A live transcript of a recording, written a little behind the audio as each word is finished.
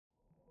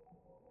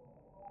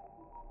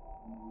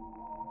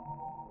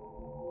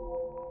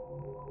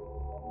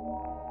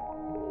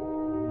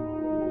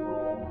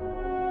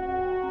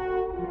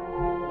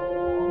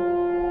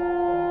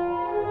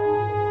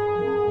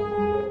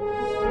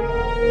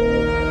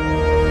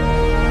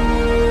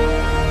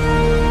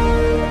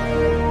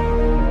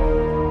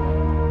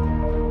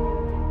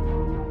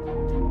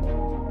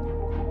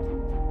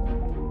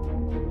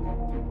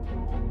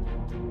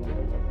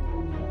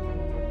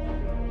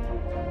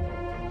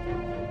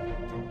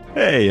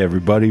Hey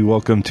everybody,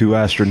 welcome to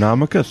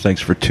Astronomica. Thanks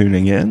for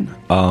tuning in.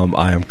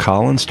 I am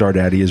Colin. Star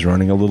Daddy is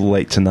running a little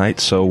late tonight,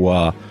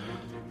 so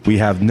we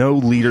have no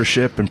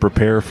leadership and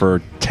prepare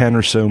for 10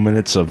 or so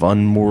minutes of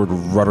unmoored,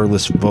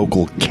 rudderless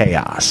vocal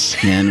chaos.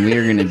 And we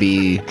are going to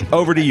be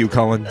Over to you,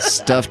 Colin.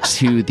 stuffed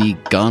to the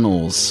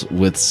gunnels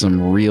with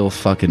some real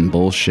fucking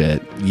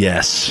bullshit.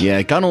 Yes.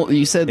 Yeah, gunnel.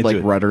 You said Into like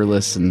it.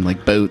 rudderless and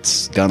like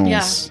boats, gunnels.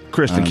 Yeah.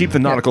 Kristen, keep the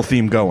nautical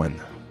theme going.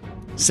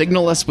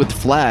 Signal us with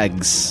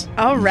flags.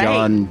 All right.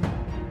 John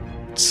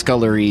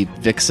Scullery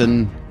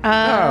Vixen.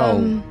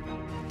 I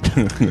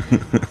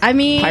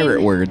mean,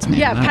 Pirate words, man.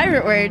 Yeah,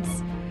 pirate words.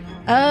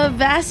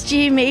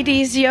 Vasti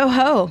Mateys yo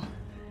ho.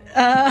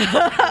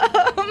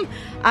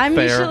 I'm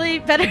Fair. usually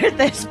better at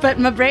this, but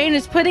my brain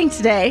is pudding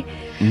today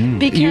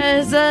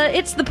because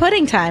it's the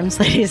pudding times,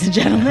 ladies and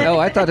gentlemen. Oh,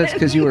 I thought it's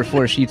because you were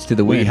 4 sheets to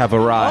the wind. We have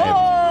arrived.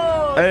 Oh!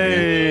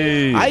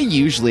 Hey! I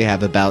usually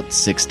have about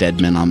 6 dead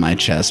men on my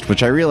chest,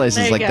 which I realize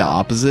There is you like go. the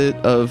opposite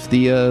of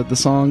the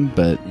song,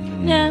 but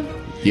Yeah.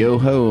 yo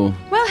ho.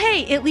 Well,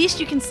 hey, at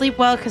least you can sleep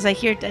well because I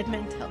hear dead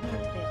men tell no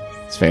tales.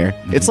 It's fair.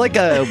 It's like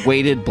a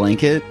weighted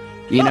blanket,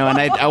 you know, and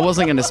I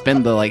wasn't going to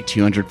spend the like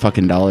 $200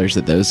 fucking dollars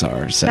that those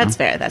are. So That's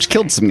fair. That's just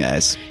killed some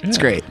guys. It's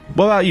great.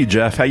 What about you,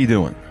 Jeff? How you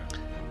doing?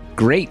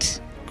 Great.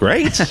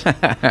 Great.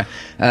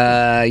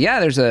 Yeah,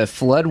 there's a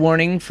flood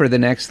warning for the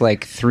next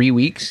 3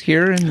 weeks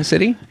here in the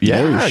city.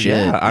 Oh,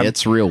 shit. I'm-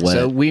 It's real wet.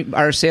 So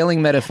our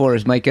sailing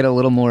metaphors might get a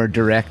little more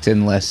direct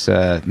and less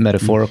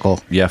metaphorical.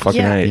 yeah,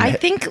 fucking Yeah, A. I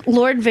think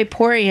Lord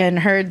Vaporeon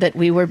heard that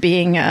we were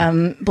being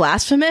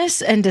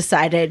blasphemous and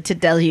decided to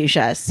deluge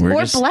us We're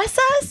or just- bless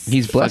us.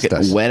 He's blessed Fucking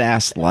us. wet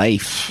ass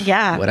life.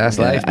 Yeah. Wet ass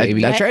life,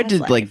 baby. I tried to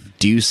Wet ass life.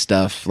 do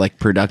stuff like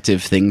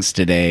productive things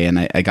today,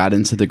 and I got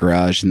into the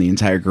garage, and the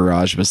entire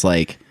garage was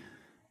like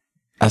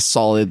a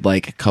solid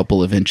a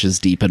couple of inches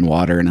deep in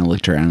water, and I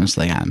looked around and was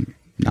like, I'm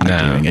not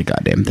doing a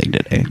goddamn thing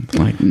today. I'm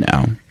like,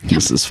 no,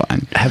 this is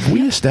fine. Have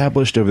we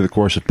established over the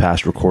course of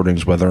past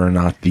recordings whether or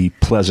not the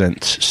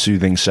pleasant,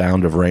 soothing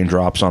sound of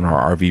raindrops on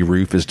our RV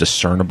roof is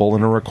discernible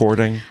in a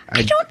recording?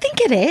 I don't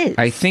think it is.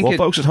 I think Well,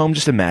 folks at home,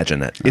 just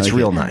imagine it. It's like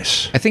real it.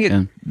 nice. I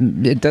think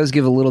it does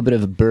give a little bit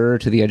of a burr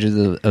to the edge of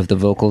the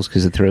vocals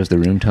because it throws the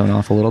room tone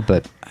off a little,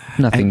 but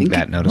I nothing think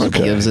that it noticeable.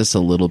 gives us a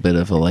little bit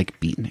of a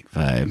beatnik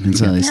vibe.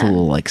 It's nice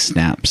little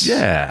snaps.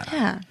 Yeah.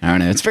 yeah. I don't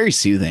know. It's very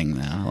soothing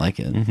though. I like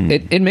it.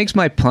 It makes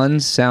my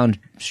puns sound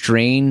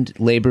strained,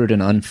 labored,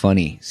 and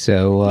unfunny.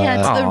 So Yeah,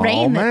 it's the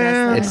rain that man.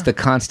 does that. it's the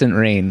constant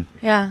rain.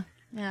 Yeah.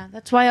 Yeah.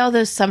 That's why all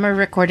those summer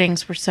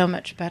recordings were so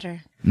much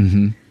better.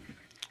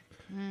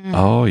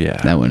 Oh,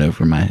 yeah. That went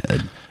over my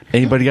head.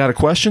 Anybody got a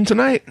question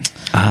tonight?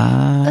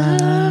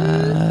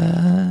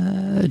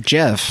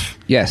 Jeff,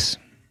 Yes.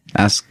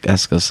 ask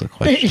us a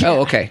question.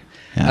 Oh, okay.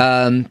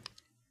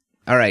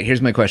 All right,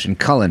 here's my question.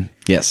 Cullen,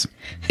 Yes.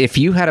 if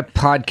you had a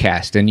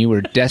podcast and you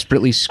were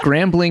desperately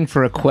scrambling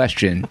for a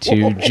question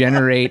to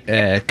generate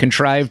a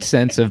contrived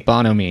sense of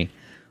bonhomie,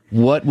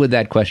 what would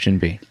that question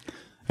be?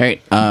 All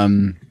right.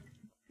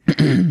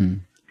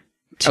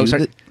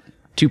 Sorry.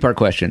 Two-part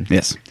question.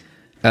 Yes.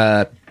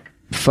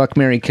 Fuck,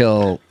 marry,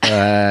 kill,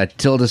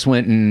 Tilda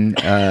Swinton,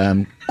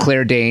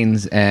 Claire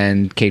Danes,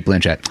 and Kate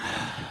Blanchett.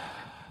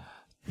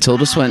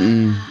 Tilda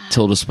Swinton,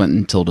 Tilda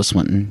Swinton, Tilda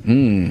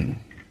Swinton.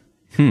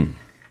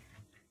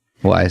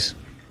 Wise.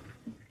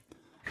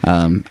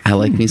 I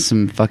like me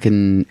some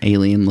fucking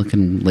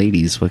alien-looking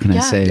ladies. What can I Yeah.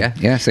 say?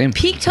 Yeah, same.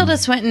 Peak Tilda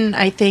Swinton,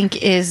 I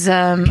think, is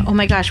oh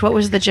my gosh, what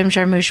was the Jim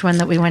Jarmusch one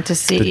that we went to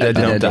see? The Dead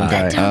Don't Die.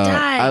 Dead Don't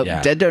Die.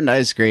 Yeah. Dead Don't Die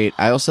is great.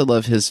 I also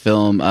love his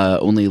film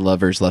Only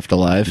Lovers Left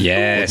Alive.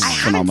 Yes. I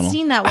phenomenal. haven't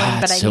seen that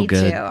one, but it's I so need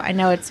good. to. I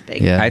know it's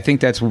big. Yeah. I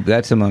think that's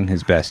among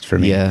his best for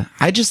me. Yeah,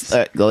 I just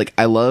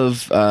I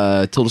love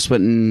Tilda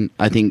Swinton.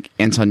 I think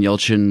Anton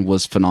Yelchin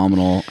was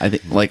phenomenal. I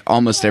think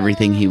almost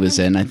everything he was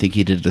in, I think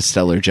he did a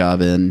stellar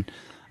job in.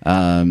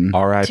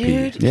 R.I.P.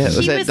 Dude, Yeah, he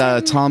was that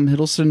in- Tom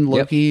Hiddleston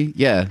Loki?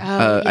 Yeah.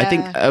 I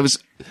think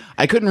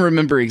I couldn't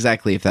remember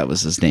exactly if that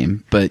was his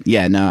name, but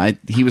yeah, no,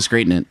 he was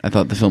great in it. I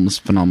thought the film was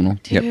phenomenal.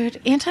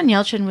 Dude, Anton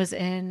Yelchin was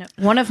in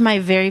one of my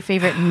very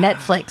favorite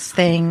Netflix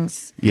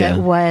things Yeah. that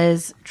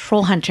was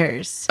Troll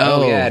Hunters.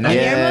 Oh, yeah. Nice.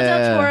 Guillermo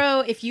del Toro,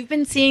 if you've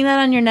been seeing that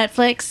on your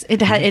Netflix,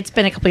 it's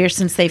been a couple years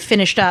since they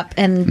finished up,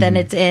 and then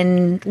it's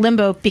in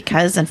limbo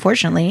because,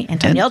 unfortunately,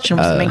 Anton Yelchin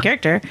was the main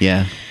character.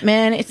 Yeah.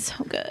 Man, it's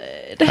so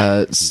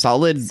good.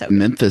 Solid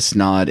Memphis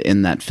nod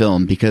in that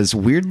film because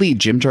weirdly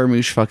Jim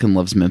Jarmusch fucking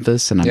loves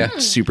Memphis and I'm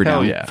super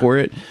down yeah. for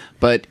it.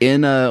 But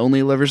in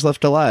Only Lovers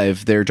Left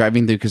Alive, they're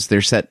driving through because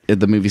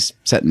the movie's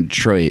set in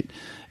Detroit,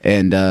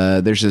 and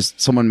there's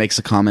someone makes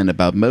a comment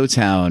about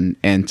Motown,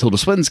 and Tilda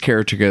Swinton's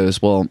character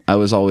goes, "Well, I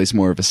was always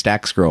more of a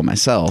Stax girl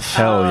myself."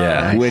 Hell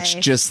yeah. Which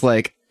Nice. just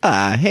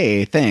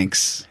hey,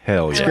 thanks.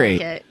 Hell It's yeah.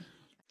 great. Okay.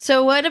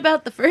 So what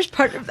about the first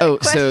part of that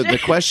question? So the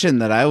question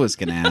that I was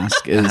going to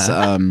ask is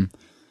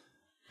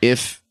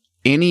if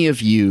any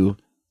of you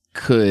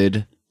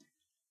could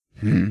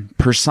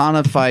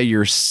personify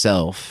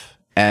yourself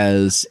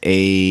as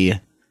a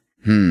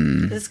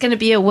Is this going to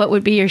be a what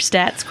would be your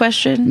stats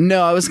question?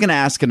 No, I was going to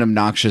ask an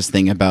obnoxious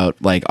thing about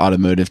like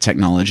automotive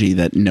technology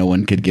that no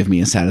one could give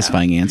me a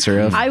satisfying answer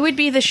of. I would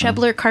be the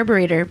Schebler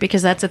carburetor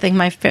because that's a thing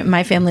my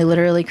family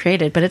literally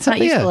created, but it's not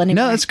useful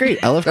anymore. No, that's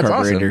great. I love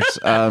carburetors.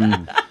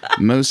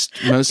 Most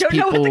Don't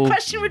people know what the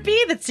question would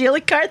be. That's the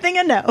only car thing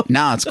I know.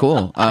 No, it's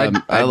cool.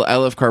 I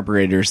love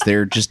carburetors.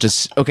 They're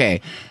just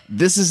okay.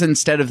 This is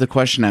instead of the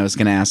question I was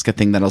going to ask, a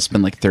thing that I'll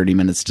spend like 30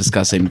 minutes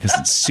discussing because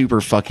it's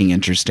super fucking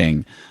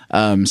interesting.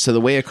 So the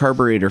way a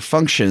carburetor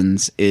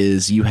functions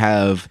is you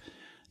have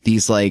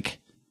these like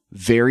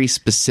very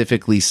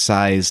specifically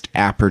sized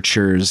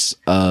apertures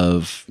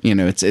of,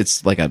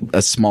 it's like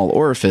a small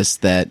orifice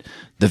that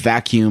the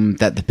vacuum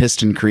that the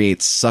piston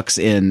creates sucks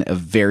in a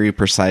very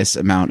precise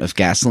amount of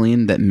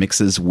gasoline that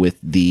mixes with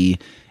the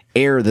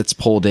air that's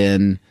pulled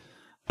in.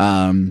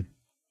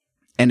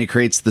 And it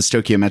creates the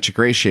stoichiometric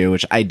ratio,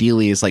 which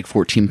ideally is like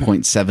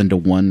 14.7 to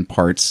 1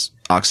 parts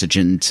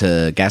oxygen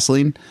to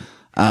gasoline.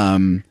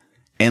 And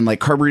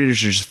like carburetors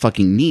are just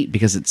fucking neat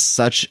because it's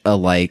such a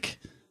like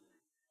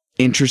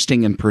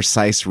interesting and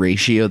precise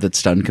ratio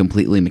that's done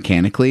completely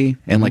mechanically.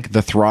 And like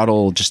the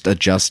throttle just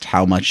adjusts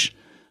how much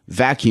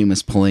vacuum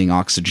is pulling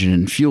oxygen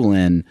and fuel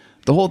in.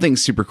 The whole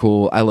thing's super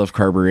cool. I love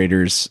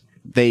carburetors.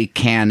 They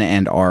can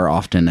and are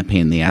often a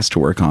pain in the ass to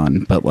work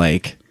on, but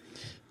like,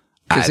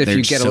 because if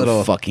you get a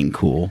little fucking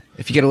cool,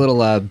 if you get a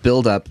little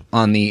buildup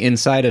on the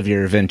inside of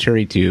your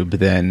Venturi tube,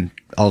 then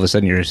all of a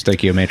sudden your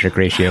stoichiometric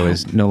ratio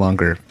is no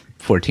longer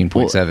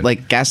 14.7. Well,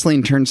 like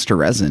gasoline turns to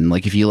resin.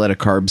 Like if you let a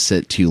carb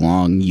sit too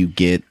long, you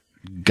get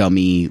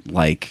gummy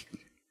like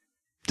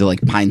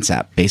pine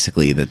sap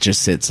basically that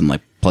just sits and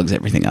like plugs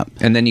everything up.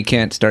 And then you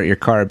can't start your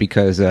car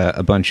because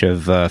a bunch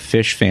of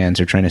fish fans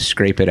are trying to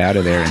scrape it out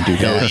of there and do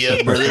that.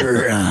 Yeah,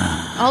 brother.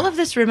 All of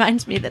this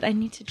reminds me that I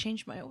need to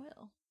change my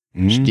oil.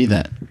 You should do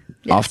that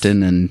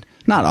often and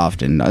not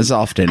often, as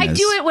often I as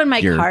do it when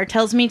my car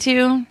tells me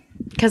to,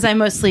 because I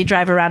mostly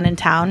drive around in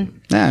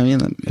town. Yeah, I mean,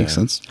 that makes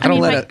sense. I don't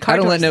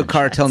let no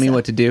car tell me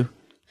what to do.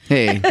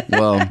 Hey,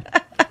 well,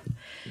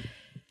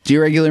 do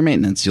your regular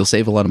maintenance. You'll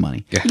save a lot of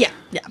money. Yeah.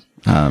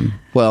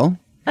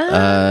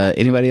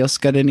 Anybody else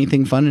got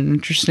anything fun and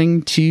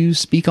interesting to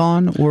speak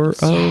on or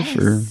of?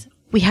 Or?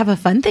 We have a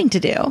fun thing to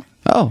do.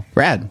 Oh,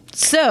 rad.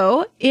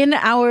 So in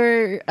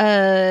our,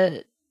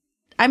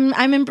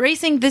 I'm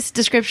embracing this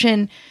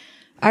description,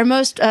 our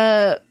most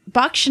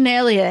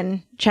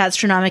Bachanalian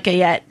Chatstronomica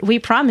yet. We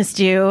promised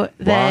you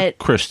that...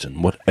 Why,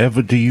 Kristen,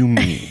 whatever do you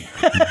mean?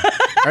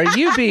 Are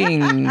you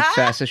being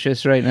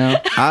facetious right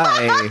now?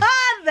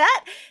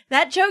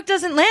 That joke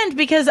doesn't land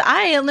because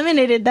I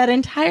eliminated that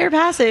entire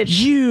passage.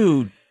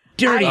 You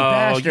dirty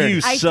bastard.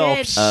 You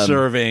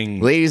self-serving.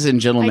 Ladies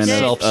and gentlemen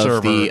of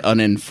the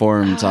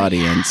uninformed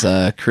audience,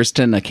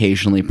 Kristen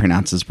occasionally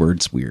pronounces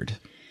words weird.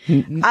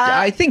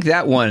 I think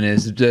that one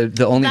is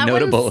the only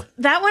notable.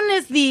 That one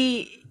is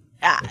the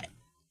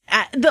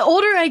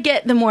older I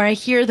get, the more I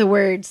hear the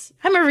words.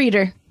 I'm a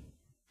reader.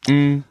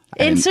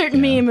 Insert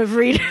meme of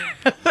reader.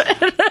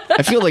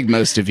 I feel like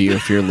most of you,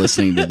 if you're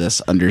listening to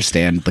this,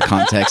 understand the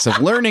context of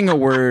learning a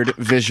word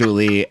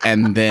visually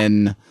and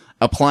then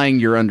applying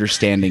your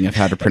understanding of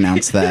how to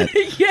pronounce that.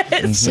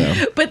 Yes. So.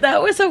 But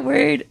that was a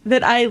word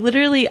that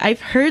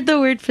I've heard the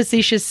word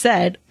facetious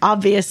said.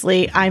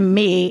 Obviously, I'm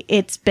me.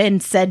 It's been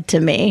said to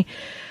me.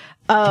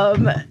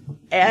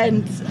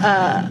 And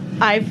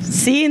I've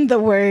seen the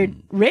word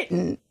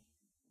written,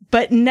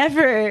 but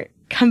never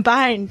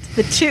combined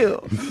the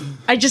two.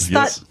 I just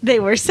thought they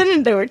were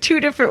there were two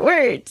different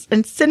words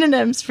and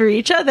synonyms for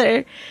each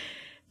other.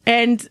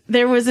 And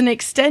there was an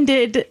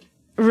extended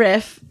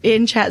riff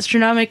in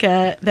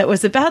Chatstronomica that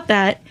was about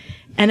that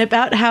and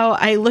about how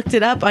I looked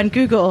it up on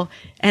Google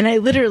and I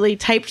literally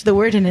typed the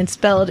word in and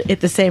spelled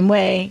it the same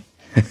way.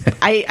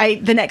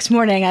 The next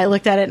morning I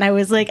looked at it and I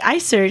was like, I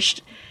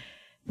searched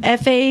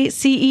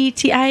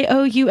FACETIOUS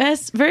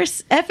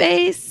versus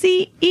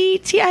FACETIOUS.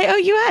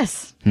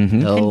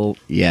 Mm-hmm. Oh,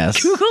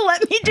 yes. Google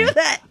let me do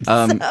that.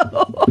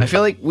 I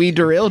feel like we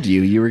derailed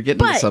you. You were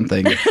getting to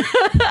something.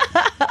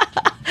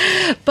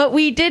 But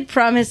we did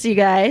promise you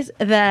guys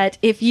that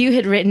if you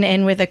had written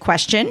in with a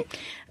question,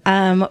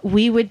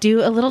 we would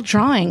do a little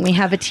drawing. We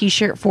have a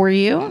t-shirt for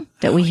you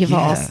that we have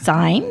all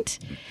signed.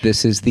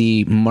 This is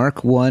the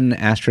Mark I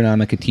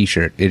Astronomica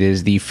t-shirt. It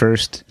is the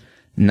first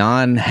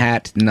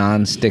non-hat,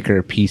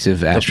 non-sticker piece of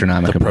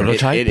Astronomica. The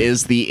prototype? It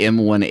is the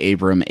M1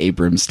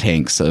 Abrams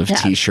tanks of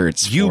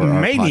t-shirts. You for our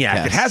maniac.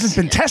 podcast. It hasn't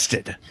been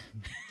tested.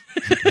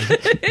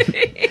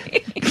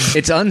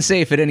 It's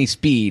unsafe at any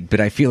speed, but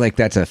I feel like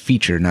that's a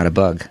feature, not a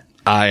bug.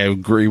 I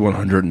agree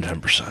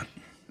 110%.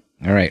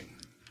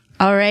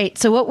 All right.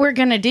 So what we're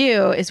going to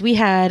do is we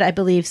had, I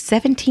believe,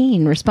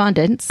 17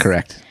 respondents.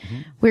 Correct.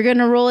 Mm-hmm. We're going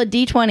to roll a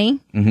D20.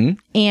 Mm-hmm.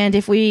 And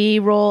if we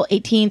roll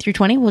 18 through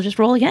 20, we'll just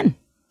roll again.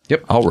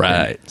 Yep. All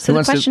right. So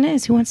the question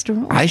is, who wants to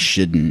roll? I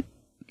shouldn't.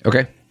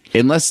 Okay.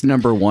 Unless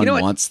number one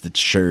wants the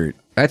shirt.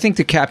 I think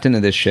the captain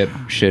of this ship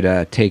should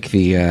take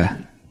the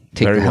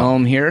take Very the well.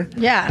 helm here.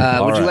 Yeah.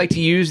 Would you right. like to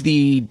use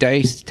the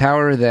dice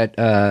tower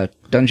that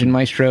Dungeon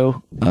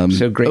Maestro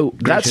so great?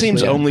 That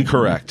seems only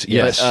correct.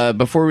 Yes. But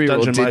before we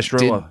roll, Dungeon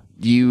Maestro,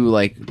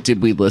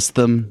 did we list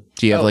them?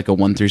 Do you have like a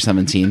 1 through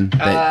 17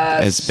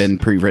 that has been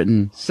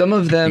pre-written? Some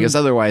of them, Because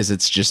otherwise,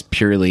 it's just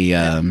purely.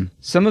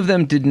 some of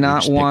them did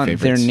not just pick want their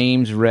favorites.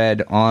 names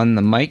read on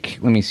the mic.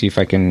 Let me see if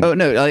I can. Oh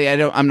no, I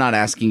don't. I'm not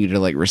asking you to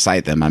like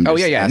recite them. I'm. Oh,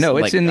 Just yeah. No,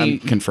 it's in the- I'm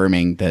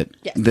confirming that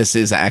this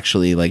is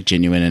actually like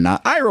genuine and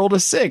not. I rolled a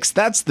 6.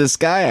 That's this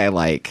guy I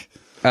like.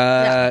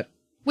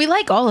 We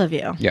like all of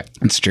you. Yeah.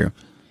 It's true.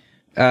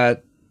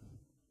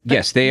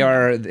 Yes, they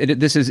are.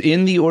 This is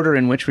in the order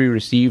in which we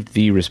received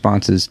the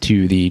responses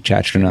to the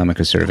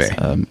Chatstronomica survey.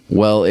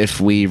 Well,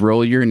 if we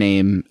roll your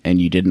name and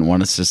you didn't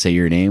want us to say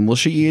your name, we'll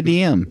shoot you a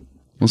DM.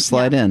 We'll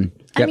slide in.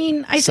 I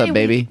mean, I What's up, say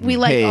baby? we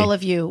like Hey. all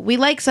of you. We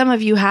like some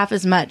of you half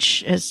as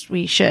much as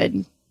we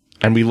should.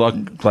 and we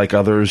look like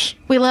others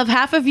We love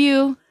half of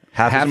you,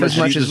 half Half as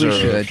much you as we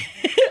deserve.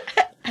 should.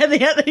 and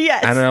the other,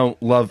 yes. And I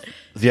don't love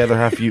the other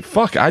half of you.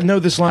 Fuck, I know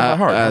this line by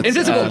heart.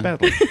 Invisible.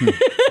 Badly.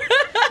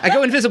 I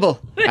go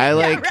invisible. I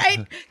like. right?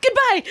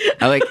 Goodbye.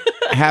 I like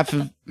half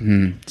of.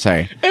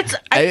 Sorry.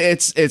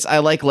 It's I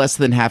like less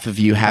than half of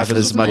you, half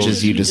as much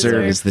as you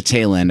deserve is the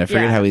tail end. I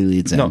forget Yeah. how he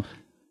leads in. No.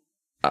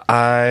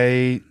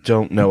 I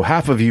don't know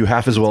half of you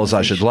half as well as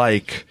I should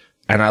like,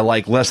 and I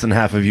like less than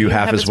half of you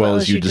half as well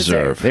as you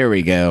deserve. There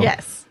we go.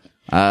 yes.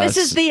 This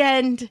is the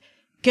end.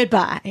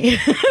 Goodbye.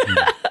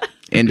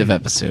 End of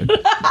episode.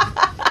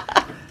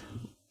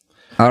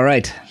 All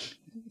right.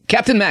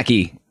 Captain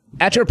Mackey,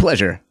 at your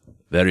pleasure.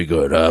 Very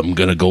good. I'm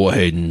gonna go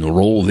ahead and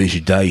roll this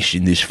dice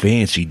in this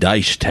fancy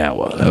dice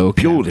tower. Oh,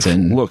 beautiful!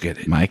 Captain. Look at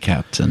it. My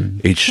captain.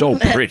 It's so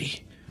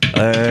pretty,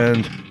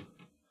 and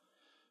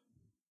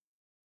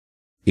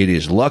it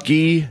is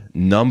lucky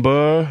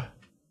number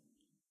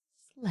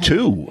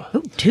 2.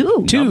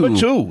 Two. Number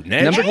 2. Number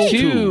Natural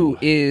 2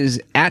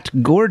 is at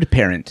Gourd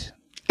Parent.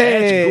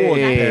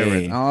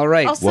 Hey. All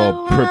right. Also,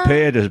 Well,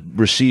 prepare to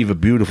receive a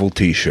beautiful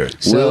T-shirt.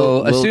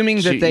 So, We'll assuming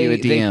that shoot you a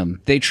DM.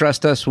 they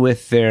trust us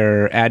with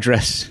their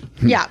address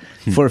Yeah.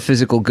 for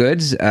physical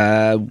goods,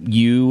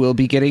 you will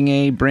be getting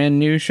a brand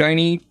new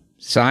shiny,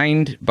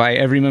 signed by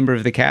every member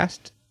of the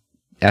cast,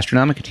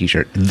 Astronomica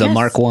T-shirt, the Yes.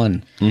 Mark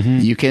 1.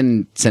 You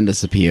can send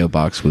us a P.O.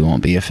 box. We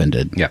won't be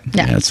offended. Yeah.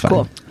 Yeah, that's fine.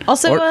 Cool.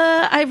 Also,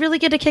 I really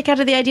get a kick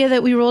out of the idea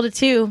that we rolled a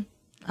 2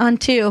 on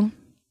 2.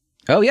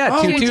 Oh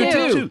yeah, two,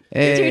 2.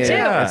 Hey, Two.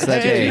 it's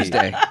that day.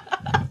 Tuesday.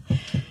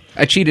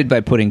 I cheated by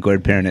putting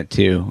Gourd Parent at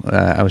 2.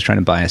 I was trying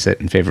to bias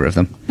it in favor of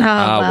them. Oh,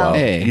 well.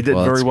 Hey, You did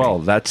well, very that's well.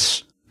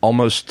 That's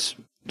almost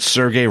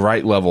Sergey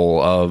Wright level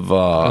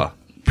of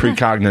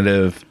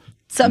precognitive,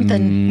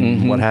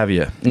 Something. what have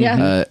you.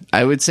 Yeah.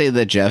 I would say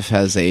that Jeff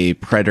has a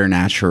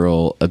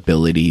preternatural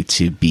ability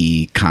to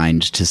be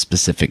kind to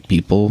specific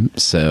people.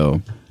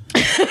 So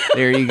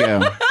there you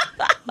go.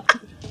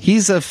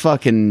 He's a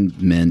fucking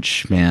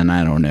mensch, man.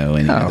 I don't know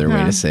any other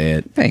way to say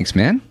it. Thanks,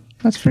 man.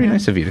 That's very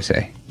nice of you to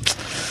say.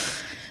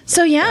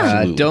 So,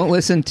 yeah. Don't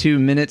listen to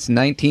minutes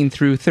 19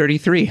 through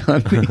 33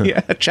 on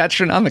the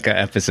Chatstronomica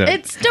episode.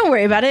 Don't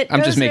worry about it. I'm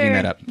just Those making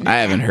are- that up. I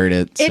haven't heard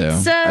it, so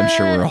It's, I'm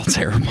sure we're all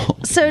terrible.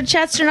 So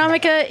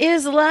Chatstronomica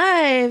is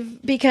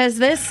live because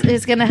this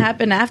is going to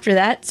happen after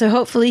that. So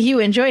hopefully you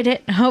enjoyed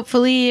it.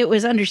 Hopefully it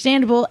was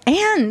understandable.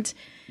 And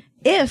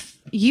if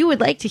you would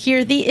like to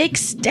hear the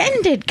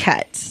extended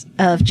cut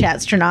of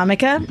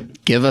Chatstronomica,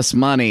 Give us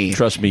money.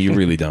 Trust me, you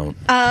really don't.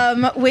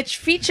 which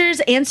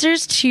features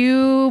answers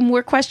to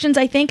more questions,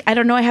 I think. I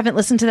don't know. I haven't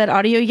listened to that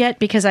audio yet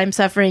because I'm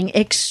suffering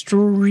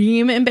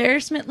extreme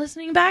embarrassment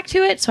listening back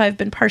to it. So I've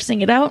been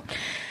parsing it out.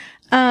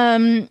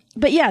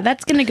 But yeah,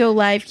 that's going to go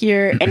live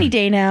here any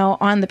day now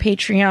on the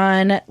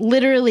Patreon.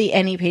 Literally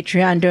any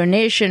Patreon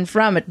donation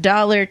from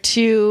 $1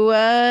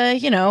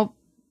 to,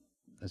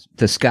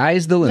 The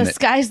sky's the the limit.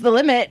 sky's the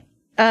limit.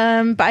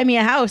 Buy me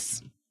a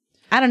house.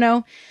 I don't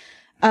know.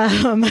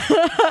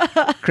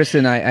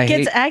 Kristen, I hate...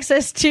 Gets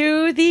access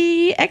to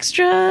the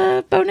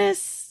extra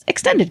bonus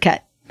extended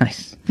cut.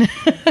 Nice.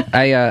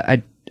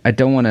 I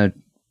don't want to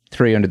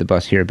throw you under the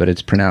bus here, but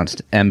it's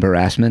pronounced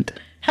embarrassment.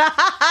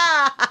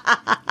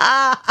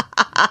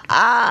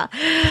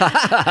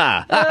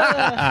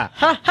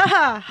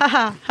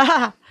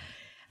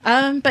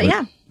 But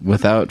yeah,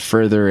 Without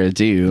further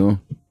ado,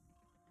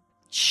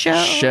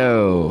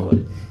 show.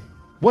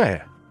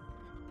 Where?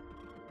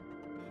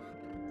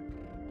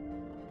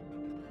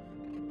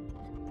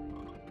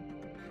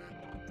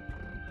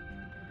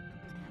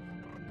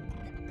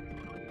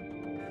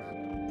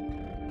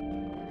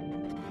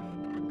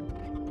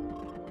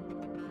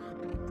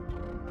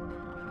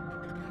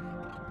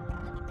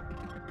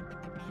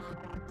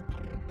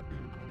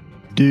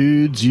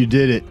 Dudes, you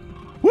did it.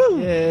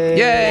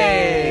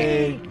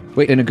 Yay!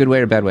 Wait, in a good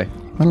way or bad way?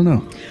 I don't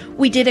know.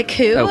 We did a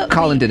coup. Oh,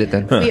 Colin did it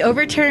then. We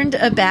overturned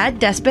a bad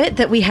despot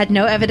that we had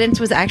no evidence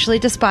was actually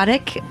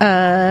despotic. we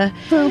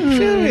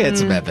had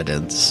some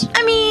evidence.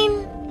 I mean,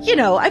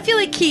 I feel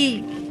like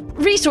he,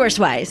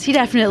 resource-wise, he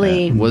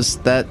definitely... Was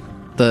that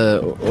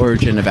the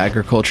origin of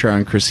agriculture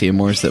on Chrysia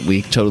Moors that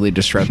we totally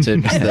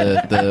disrupted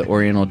the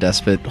Oriental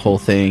despot whole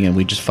thing, and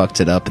we just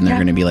fucked it up, and they're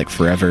going to be like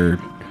forever.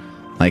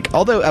 Like,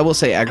 although I will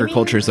say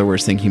agriculture is the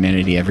worst thing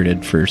humanity ever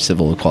did for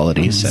civil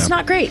equality. So It's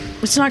not great.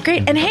 It's not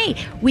great. And hey,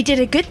 we did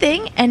a good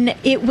thing, and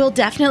it will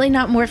definitely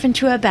not morph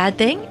into a bad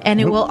thing, and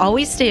it will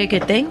always stay a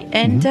good thing.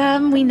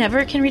 And we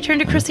never can return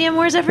to Chrysia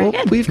Moors ever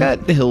again. we've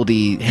got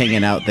Hildy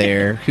hanging out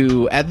there,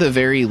 who at the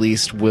very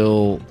least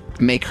will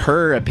make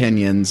her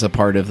opinions a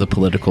part of the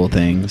political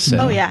thing. So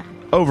Oh yeah.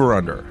 Over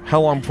under. How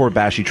long before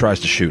Bashy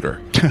tries to shoot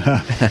her?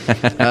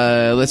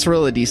 let's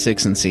roll a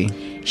d6 and see.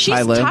 She's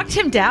High, low. talked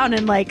him down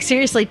and like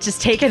seriously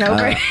just taken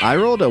over. I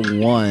rolled a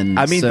 1.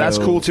 I mean, so that's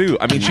cool too.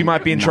 I mean, she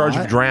might be in charge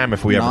of Not- Dram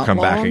if we ever not come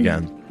back long.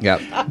 again.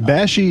 Yep.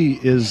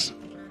 Bashy is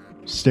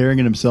staring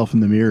at himself in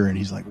the mirror, and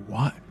he's like,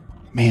 "What,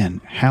 man?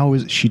 How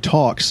is it?" She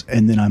talks,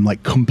 and then I'm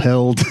like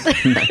compelled.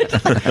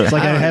 It's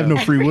like I have no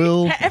free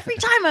will. Every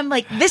time I'm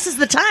like, this is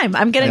the time.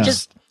 I'm gonna Yeah.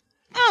 just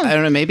I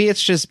don't know. Maybe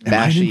it's just Am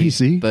I an bashy,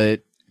 NPC?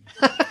 but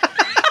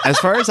as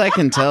far as I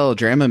can tell,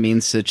 drama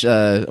means such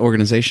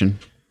organization.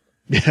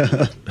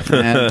 Yeah,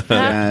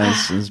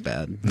 this is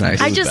bad.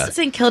 Nice. I just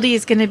think Hildy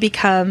is gonna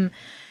become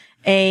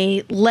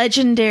a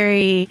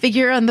legendary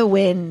figure on the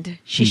wind.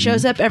 She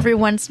shows up every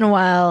once in a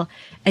while,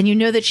 and you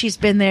know that she's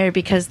been there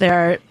because there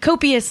are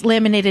copious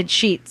laminated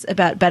sheets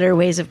about better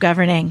ways of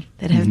governing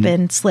that have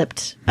been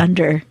slipped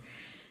under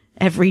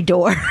every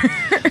door.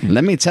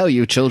 Let me tell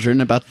you, children,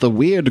 about the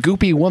weird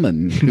goopy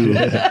woman who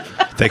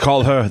They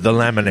call her the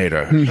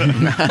Laminator.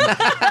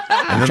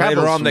 And then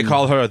later on, they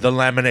call her the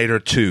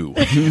Laminator 2.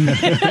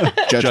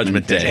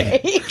 Judgment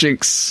Day.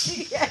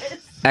 Jinx.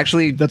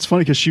 Actually, That's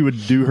funny because she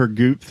would do her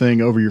goop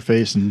thing over your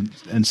face and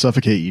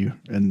suffocate you,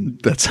 and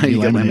That's how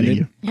you get delaminate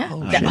laminated? Yeah.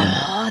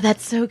 Oh,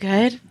 that's so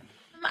good.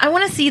 I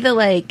want to see the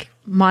like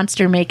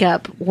monster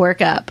makeup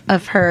workup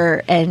of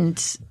her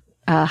and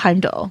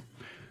Heimdall.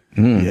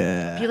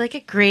 Yeah, Be like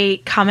a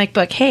great comic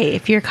book. Hey,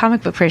 if you're a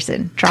comic book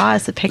person, draw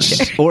us a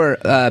picture. or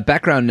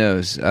background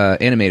nose,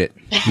 animate it.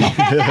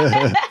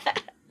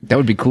 That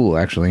would be cool,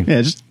 actually.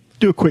 yeah. Just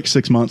do a quick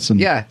 6 months, and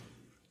Yeah.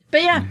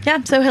 But yeah.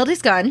 So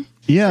Hildy's gone.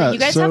 yeah. You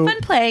guys so, have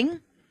fun playing.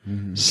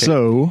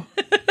 So,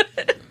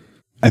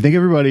 I think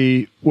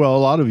everybody, well, a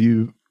lot of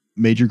you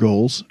made your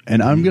goals,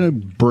 and I'm going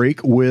to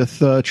break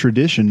with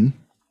tradition.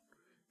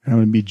 And I'm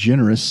going to be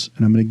generous,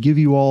 and I'm going to give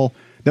you all.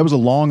 That was a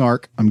long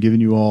arc. I'm giving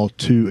you all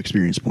 2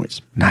 experience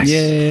points. Nice.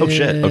 Oh,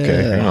 shit.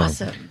 Okay. hang on.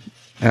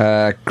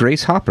 Awesome.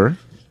 Grace Hopper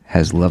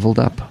has leveled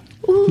up.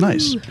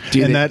 Nice.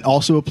 And that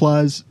also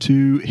applies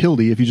to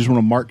Hildy if you just want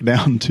to mark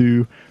down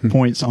 2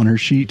 points on her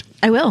sheet.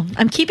 I will.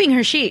 I'm keeping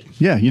her sheet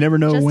Yeah, you never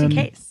know just when. in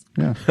case.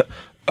 Yeah,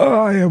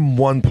 I am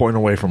 1 point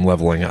away from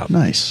leveling up.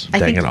 nice. I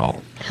Dang think it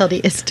all.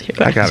 Hildy is too.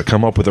 I got to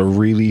come up with a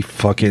really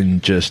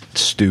fucking just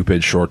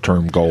stupid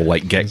short-term goal,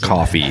 like get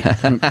coffee.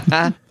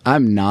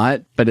 I'm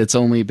not, but it's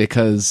only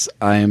because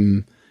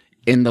I'm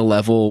in the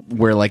level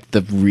where like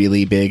the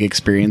really big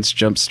experience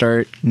jump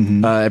start.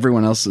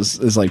 Everyone else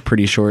is like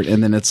pretty short,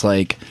 and then it's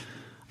like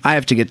I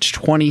have to get to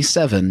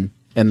 27,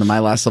 and my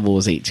last level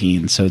was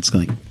 18, so it's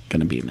like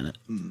gonna be a minute.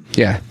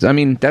 Yeah. I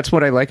mean, that's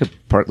what I like.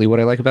 Partly what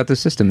I like about this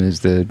system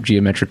is the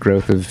geometric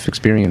growth of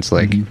experience.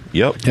 Like,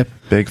 Yep.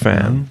 Big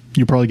fan.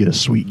 You'll probably get a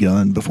sweet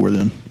gun before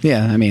then,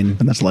 Yeah, I mean,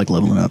 and that's like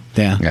leveling up.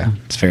 Yeah.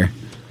 it's fair.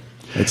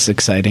 It's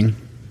exciting.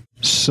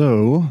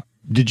 So,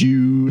 did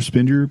you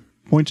spend your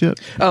points yet?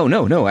 oh,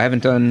 no, I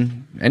haven't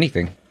done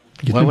anything.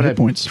 Get Why them would hit I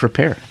points.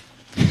 prepare?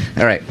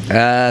 All right.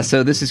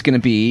 So this is going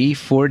to be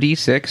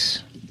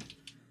 4d6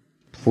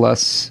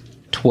 plus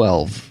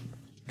 12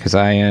 because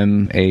I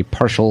am a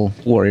partial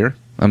warrior.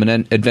 I'm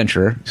an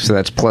adventurer, so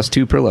that's plus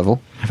 2 per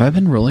level. Have I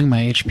been rolling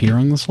my HP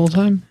wrong this whole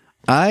time?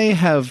 I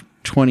have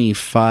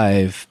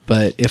 25,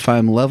 but if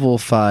I'm level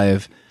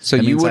 5, So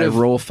that you means I would've-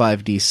 roll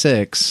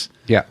 5d6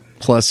 Yeah.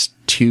 plus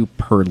 2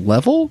 per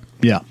level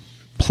Yeah.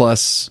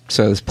 plus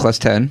So it's plus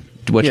 10.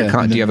 What's your Yeah,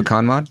 con? and Do you have a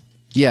con mod?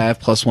 yeah, I have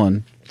plus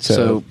 1.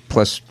 So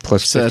plus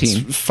So that's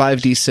 15.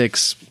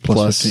 5d6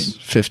 plus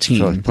 15.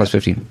 So plus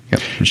 15.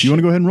 Yep. You want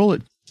to go ahead and roll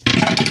it?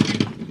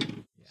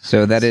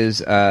 So that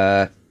is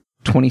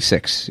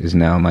 26 is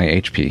now my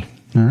HP.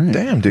 All right.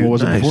 Damn, dude. What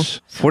was it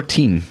nice.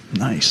 14.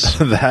 before? Nice.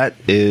 That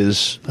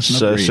is an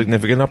a upgrade.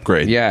 significant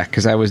upgrade. Yeah,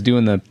 because I was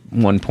doing the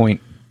 1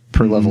 point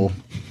per level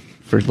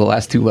for the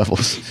last 2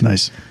 levels.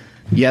 Nice.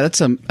 Yeah,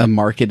 that's a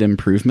market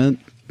improvement.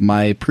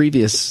 My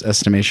previous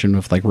estimation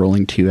of like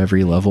rolling 2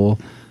 every level,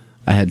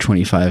 I had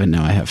 25 and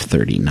now I have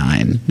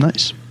 39.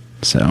 Nice.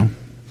 So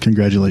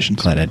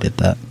Congratulations. glad I did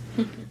that.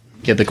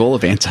 Yeah, the goal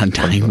of Anton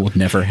dying will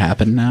never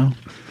happen now.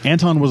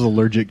 Anton was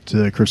allergic to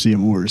Chrysia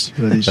Moors.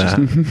 But he's just,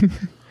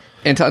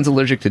 Anton's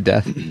allergic to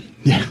death.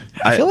 yeah.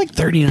 I feel like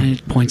 39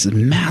 points is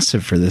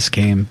massive for this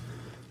game.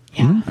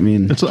 Yeah. I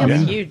mean, It's, I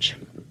That's mean, huge.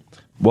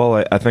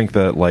 Well, I think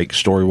that, like,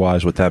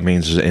 story-wise, what that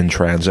means is in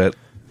transit,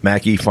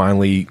 Mackie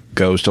finally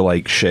goes to,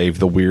 like, shave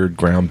the weird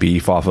ground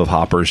beef off of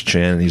Hopper's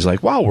chin, and he's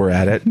like, while we're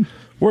at it,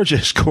 we're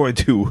just going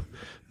to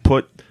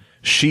put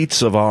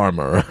sheets of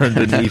armor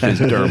underneath his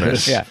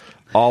dermis. Yeah.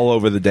 all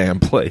over the damn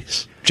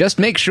place. Just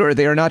make sure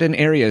they are not in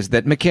areas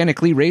that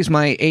mechanically raise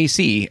my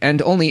AC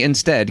and only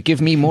instead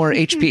give me more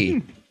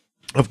HP.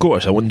 Of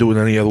course, I wouldn't do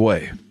it any other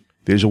way.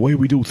 There's a way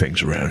we do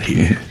things around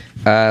here.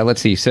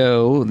 Let's see.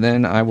 So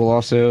then I will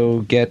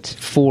also get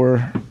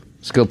 4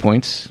 skill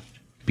points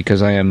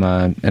because I am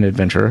an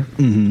adventurer.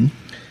 Mm-hmm.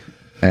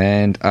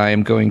 And I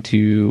am going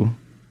to...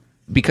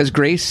 Because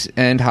Grace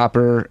and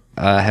Hopper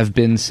have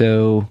been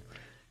so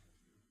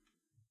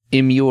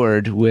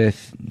immured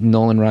with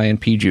Nolan Ryan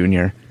P.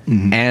 Jr.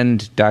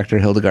 And Dr.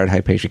 Hildegard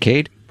Hypatia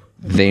Cade,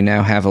 they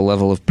now have a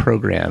level of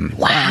program.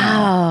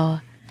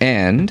 Wow.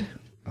 And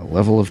a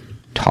level of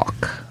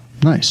talk.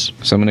 Nice.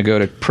 So I'm going to go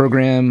to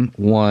program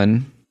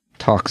 1,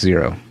 talk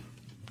 0.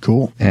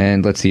 Cool.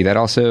 And let's see, that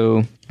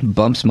also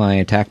bumps my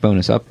attack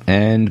bonus up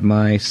and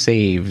my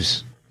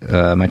saves,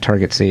 my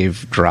target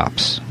save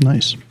drops.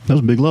 Nice. That was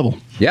a big level.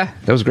 Yeah,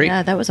 that was great.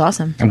 Yeah, that was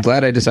awesome. I'm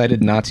glad I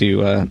decided not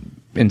to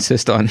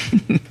insist on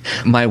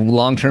my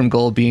long-term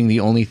goal being the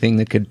only thing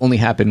that could only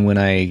happen when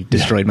I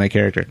destroyed my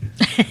character.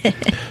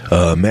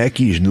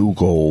 Mackey's new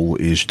goal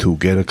is to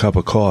get a cup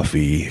of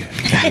coffee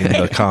in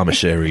the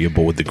commissary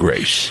aboard the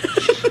Grace.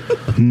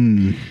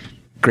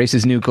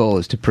 Grace's new goal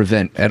is to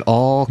prevent at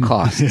all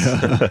costs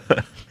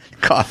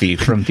coffee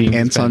from being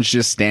Anton's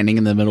just standing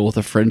in the middle with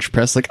a French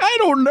press like, I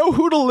don't know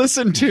who to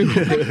listen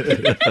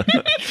to.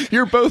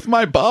 You're both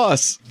my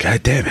boss.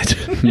 God damn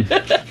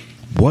it.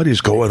 What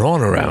is going on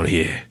around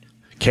here?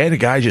 Can't a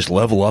guy just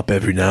level up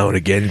every now and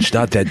again? It's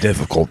not that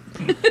difficult.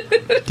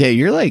 Yeah,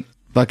 you're like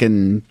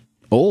fucking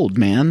old,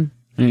 man.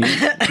 I mean,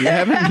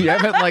 you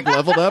haven't like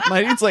leveled up.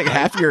 My dude's like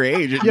half your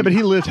age. Yeah, but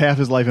he lived half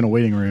his life in a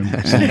waiting room.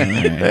 So.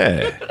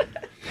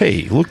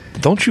 Hey, look,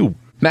 don't you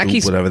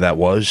Mackey's- do whatever that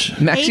was.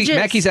 Ages.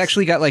 Mackey's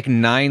actually got like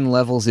 9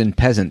 levels in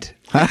peasant.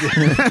 They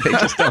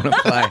just don't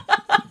apply.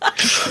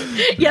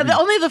 Yeah,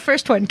 only the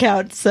first one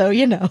counts, so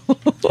you know.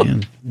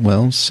 Yeah.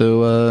 Well,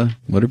 so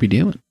what are we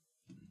doing?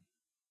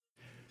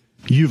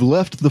 You've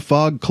left the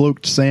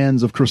fog-cloaked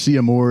sands of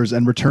Crocea Moors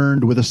and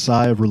returned with a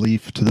sigh of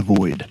relief to the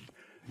void.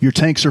 Your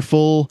tanks are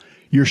full,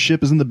 your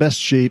ship is in the best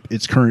shape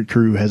its current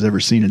crew has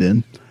ever seen it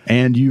in,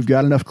 and you've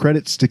got enough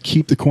credits to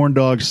keep the corn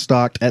dogs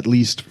stocked at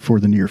least for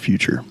the near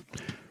future.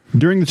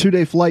 During the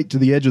 2-day flight to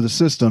the edge of the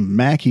system,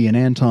 Mackie and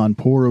Anton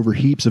pore over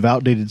heaps of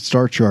outdated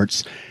star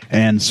charts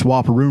and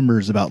swap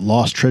rumors about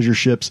lost treasure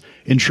ships,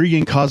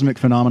 intriguing cosmic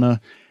phenomena,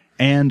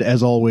 and,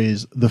 as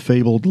always, the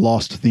fabled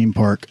lost theme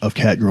park of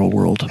Catgirl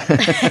World.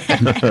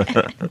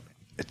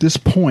 At this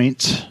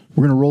point,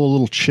 we're going to roll a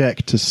little check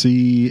to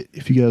see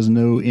if you guys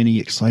know any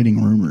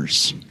exciting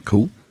rumors.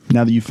 Cool.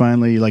 Now that you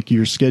finally, like,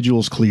 your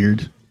schedule's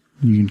cleared,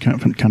 you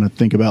can kind of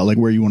think about, like,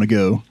 where you want to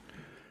go,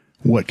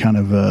 what kind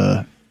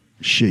of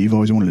shit you've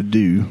always wanted to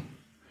do.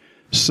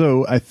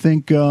 So I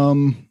think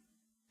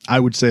I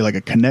would say, like,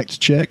 a connect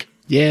check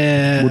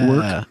Yeah. would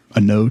work. A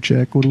no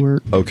check would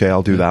work. Okay,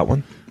 I'll do that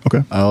one.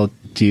 Okay. I'll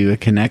do a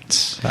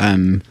connect.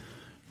 I'm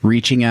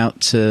reaching out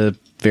to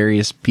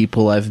various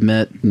people I've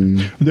met and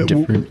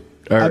different.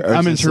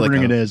 I'm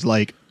interpreting it as,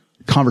 like,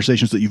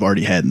 conversations that you've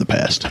already had in the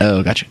past.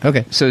 Oh, gotcha.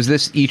 Okay. So is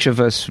this each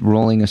of us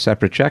rolling a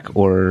separate check,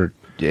 or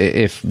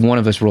if one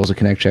of us rolls a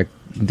connect check,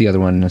 the other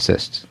one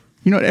assists?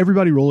 You know what?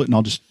 Everybody roll it,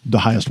 and the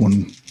highest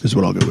one is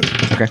what I'll go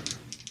with. Okay.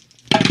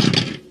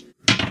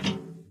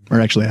 Or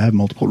actually, I have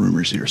multiple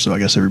rumors here, so I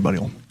guess everybody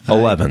will.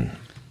 11.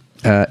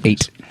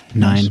 8.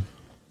 9.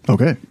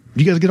 Okay.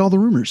 You guys get all the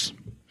rumors.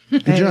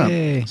 Good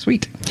job.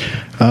 Sweet.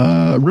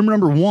 Rumor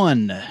number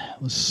 1.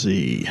 Let's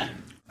see.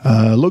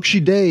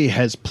 Lokshi Day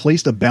has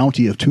placed a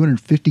bounty of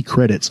 250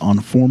 credits on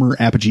former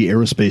Apogee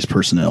Aerospace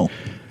personnel,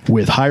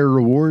 with higher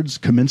rewards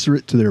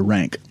commensurate to their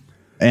rank,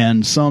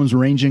 and sums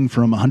ranging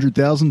from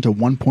 100,000 to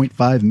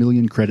 1.5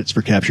 million credits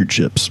for captured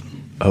ships.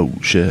 Oh,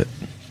 shit.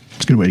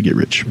 It's a good way to get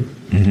rich.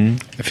 I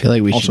feel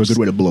like we Also a should good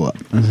way to blow up.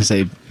 I was going to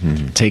say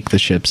take the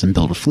ships and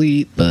build a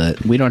fleet,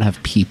 but we don't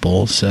have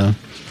people, so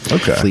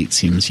Okay. fleet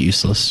seems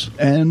useless.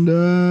 And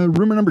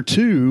rumor number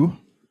 2,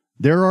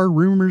 there are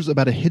rumors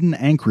about a hidden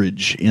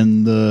anchorage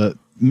in the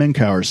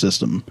Menkauer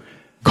system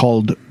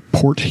called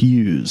Port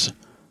Hughes,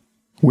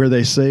 where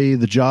they say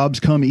the jobs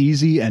come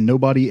easy and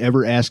nobody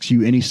ever asks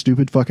you any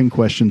stupid fucking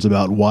questions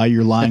about why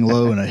you're lying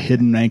low in a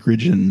hidden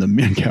anchorage in the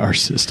Menkauer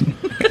system.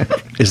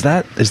 Is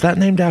that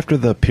named after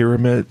the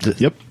pyramid?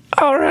 Yep.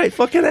 All right,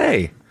 fucking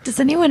A. Does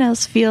anyone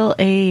else feel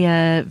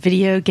a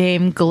video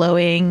game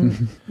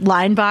glowing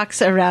line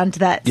box around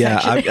that Yeah,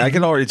 section? I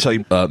can already tell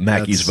you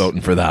Mackey's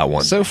voting for that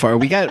one. So far,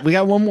 we got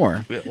one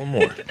more. We got one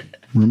more.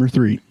 Rumor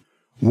 3.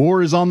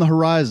 War is on the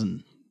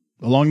horizon.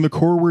 Along the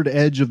coreward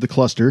edge of the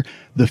cluster,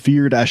 the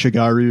feared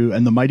Ashigaru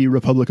and the mighty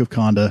Republic of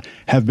Kanda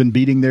have been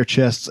beating their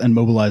chests and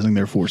mobilizing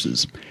their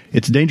forces.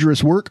 It's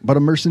dangerous work, but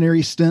a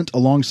mercenary stint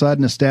alongside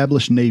an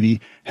established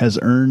navy has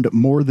earned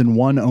more than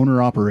one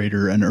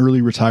owner-operator an early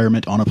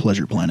retirement on a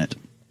pleasure planet.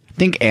 I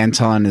think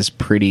Anton is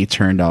pretty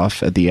turned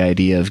off at the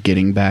idea of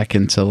getting back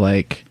into,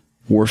 like,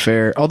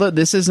 warfare. Although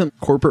this isn't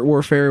corporate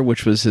warfare,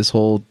 which was his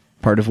whole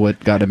part of what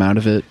got him out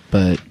of it,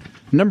 but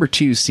number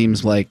 2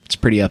 seems like it's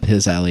pretty up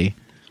his alley.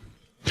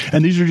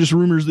 And these are just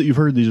rumors that you've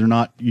heard. These are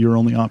not your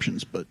only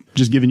options, but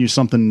just giving you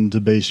something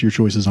to base your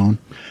choices on.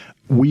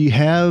 We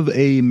have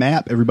a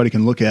map everybody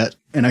can look at,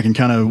 and I can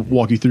kind of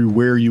walk you through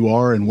where you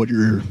are and what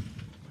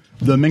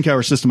the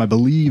Menkaure system, I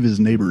believe, is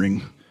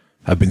neighboring.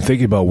 I've been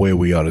thinking about where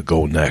we ought to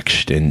go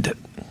next, and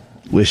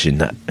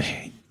listen,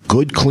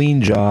 good,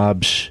 clean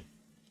jobs,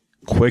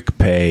 quick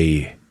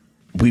pay.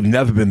 We've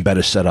never been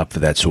better set up for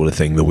that sort of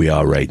thing than we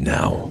are right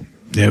now.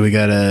 Yeah, we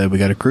got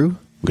a crew.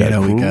 We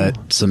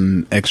got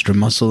some extra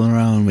muscle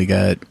around. We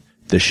got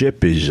The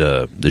ship is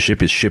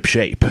ship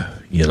shape,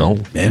 you know.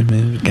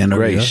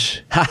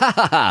 Grace. Ha ha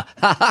ha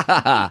ha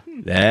ha ha.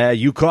 Yeah,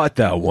 you caught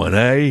that one,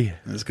 eh?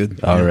 That's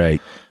good. All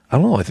right. I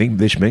don't know. I think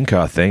this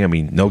Minka thing, I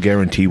mean, no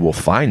guarantee we'll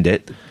find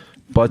it.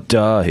 But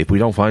if we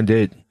don't find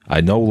it,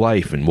 I know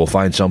life and we'll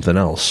find something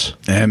else.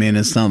 I mean,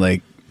 it's not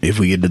like if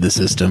we get to the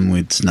system,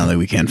 it's not like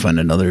we can't find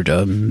another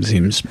job. It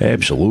seems.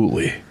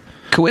 Absolutely.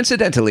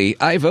 Coincidentally,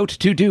 I vote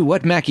to do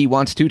what Mackie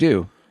wants to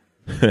do.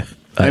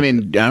 I mean,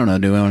 I don't know.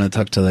 Do we want to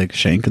talk to like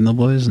Shank and the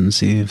boys and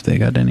see if they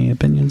got any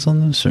opinions on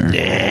this? Or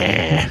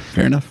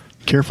fair enough.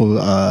 Careful,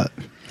 a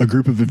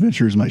group of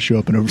adventurers might show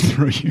up and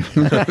overthrow you.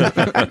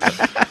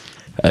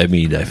 I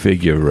mean, I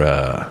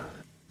figure,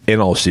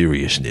 in all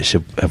seriousness,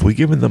 have we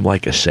given them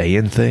like a say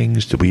in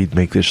things? Do we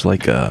make this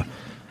like a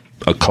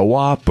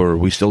co-op, or are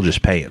we still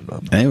just paying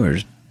them? Hey, we're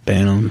just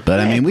paying them. But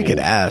I mean, we could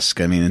ask.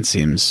 I mean, it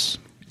seems.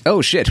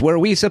 Oh shit, were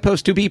we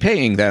supposed to be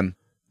paying them?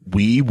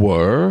 We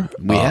were.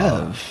 We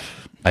have.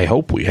 I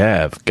hope we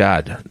have.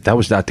 God, that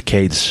was not the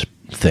Cade's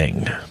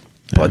thing.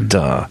 But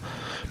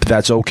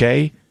that's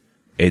okay.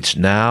 It's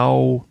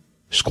now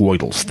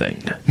Squirtle's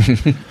thing.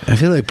 I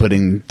feel like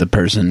putting the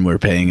person we're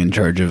paying in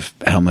charge of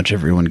how much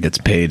everyone gets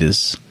paid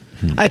is.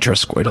 I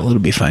trust Squirtle. It'll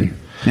be fine.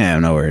 Yeah,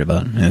 I'm not worried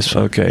about it. It's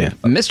Okay. Yeah.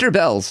 Mr.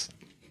 Bells,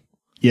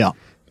 Yeah.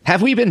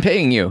 have we been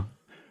paying you?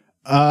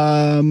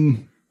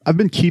 I've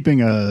been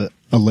keeping a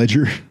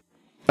ledger.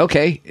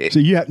 Okay. So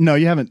you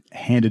haven't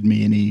handed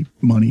me any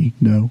money,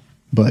 no,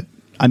 but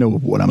I know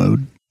what I'm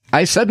owed.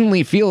 I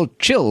suddenly feel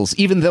chills,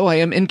 even though I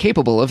am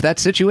incapable of that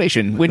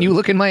situation, when you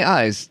look in my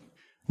eyes.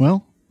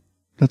 Well,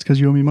 that's because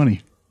you owe me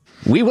money.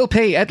 We will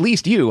pay at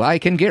least you, I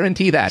can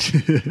guarantee that.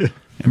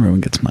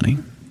 Everyone gets money.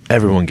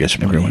 Everyone gets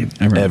money.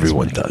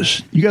 Everyone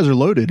does. You guys are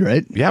loaded,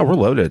 right? Yeah, we're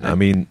loaded. I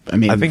mean,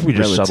 I think we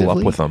just settle up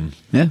relatively. with them.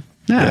 Yeah.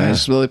 Yeah.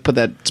 Just really put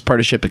that. It's part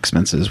of ship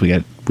expenses. We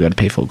got to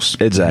pay folks.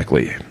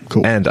 Exactly.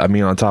 Cool. And I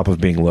mean, on top of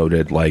being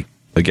loaded, like,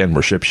 again,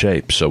 we're ship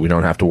shape, so we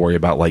don't have to worry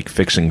about like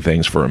fixing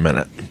things for a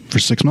minute. For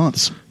 6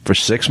 months. For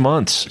 6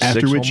 months.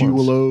 After 6 which whole you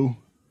will months. owe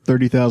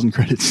 30,000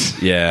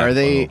 credits. Yeah. Are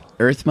they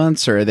Earth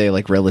months, or are they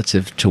like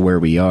relative to where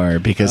we are?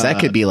 Because that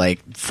could be like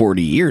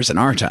 40 years in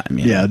our time.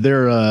 You know?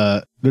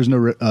 Yeah, there's no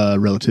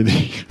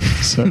relativity.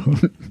 So,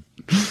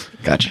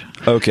 Gotcha.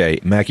 Okay,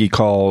 Mackie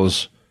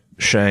calls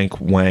Shank,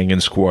 Wang,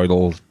 and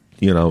Squirtle,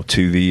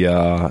 to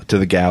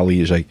the galley.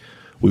 He's like,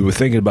 we were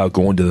thinking about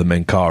going to the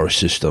Menkaure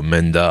system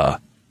and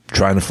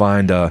trying to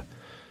find a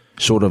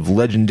sort of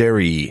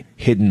legendary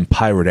hidden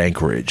pirate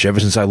anchorage. Ever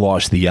since I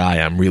lost the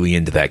eye, I'm really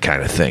into that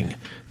kind of thing.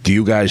 Do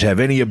you guys have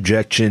any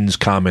objections,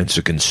 comments,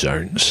 or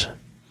concerns?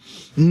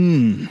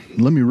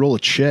 let me roll a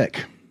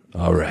check.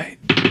 All right.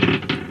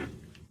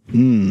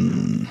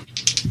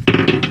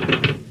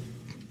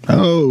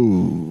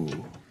 Oh.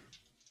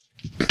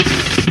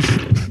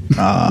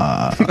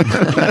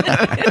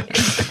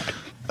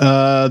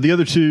 The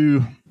other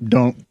two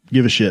don't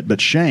give a shit,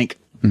 but Shank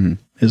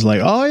is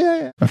like, oh,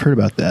 yeah, I've heard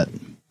about that.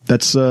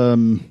 That's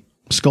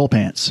Skull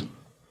Pants.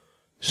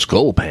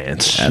 Skull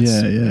Pants.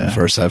 Yeah.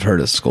 First I've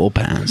heard of Skull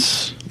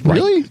Pants.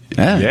 Really?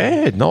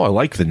 Yeah, no, I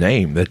like the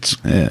name. That's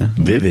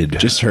vivid.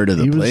 Just heard of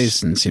the He was-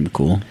 place and seemed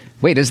cool.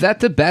 Wait, is that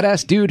the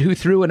badass dude who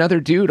threw another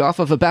dude off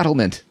of a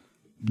battlement?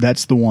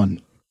 That's the one.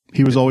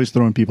 He was always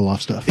throwing people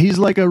off stuff. He's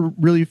like a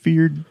really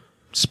feared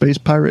space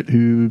pirate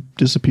who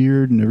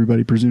disappeared and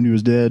everybody presumed he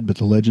was dead, but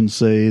the legends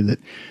say that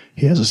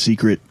he has a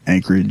secret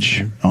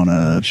anchorage on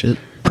a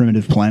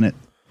primitive planet.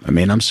 I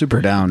mean, I'm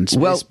super down.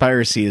 Space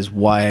piracy is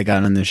why I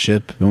got on this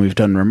ship, and we've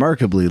done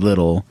remarkably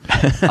little.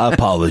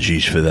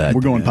 Apologies for that.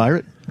 We're going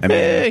pirate? I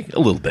mean, A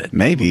little bit.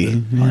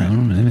 maybe. If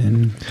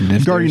Guardians of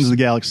there's- the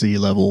Galaxy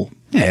level.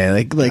 Yeah,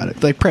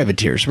 like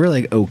privateers. We're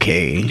like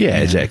okay. Yeah,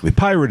 exactly.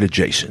 Pirate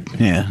adjacent.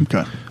 Yeah.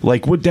 Okay.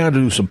 Like, we're down to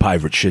do some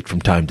pirate shit from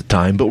time to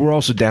time, but we're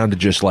also down to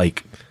just,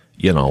 like,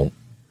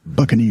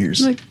 Buccaneers.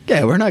 Like,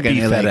 yeah, we're not Be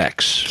gonna like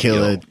FedEx,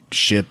 kill a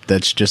ship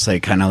that's just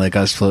like kind of like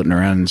us floating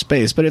around in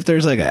space. But if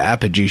there's like an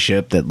apogee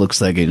ship that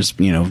looks like it's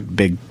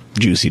big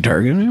juicy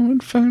target,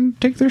 we'd fucking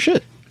take their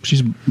shit.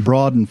 She's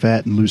broad and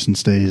fat and loose and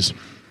stays.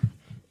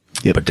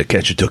 Yeah, but to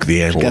catch it took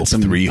the antelope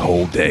some 3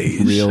 whole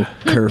days. Real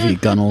curvy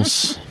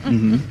gunnels.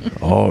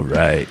 All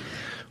right.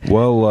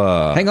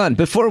 Well, Hang on,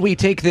 before we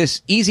take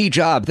this easy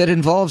job that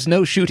involves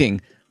no shooting,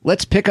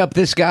 let's pick up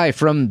this guy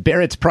from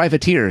Barrett's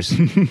Privateers.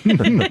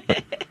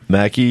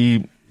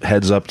 Mackie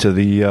heads up to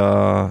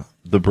the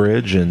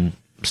bridge and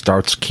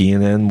starts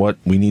keying in what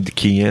we need to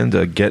key in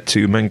to get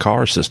to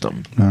Menkaure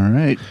system. All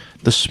right.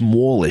 the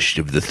smallest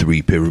of the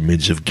 3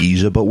 pyramids of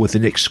Giza, but with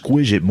an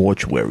exquisite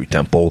mortuary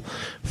temple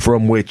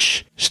from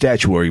which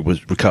statuary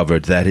was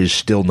recovered that has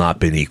still not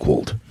been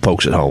equaled.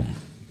 Folks at home.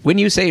 When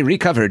you say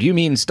recovered, you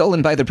mean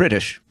stolen by the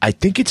British? I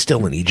think it's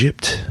still in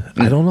Egypt.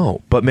 I don't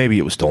know, but maybe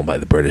it was stolen by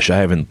the British. I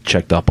haven't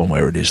checked up on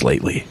where it is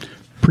lately.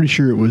 Pretty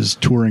sure it was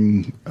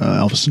touring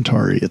Alpha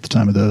Centauri at the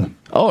time of the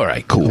All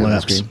right, cool.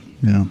 collapse.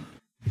 Yeah.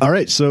 All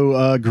right.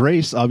 So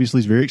Grace obviously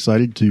is very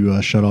excited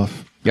to shut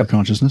off her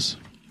consciousness.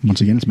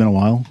 Once again, it's been a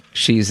while.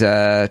 She's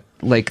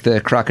like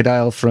the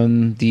crocodile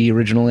from the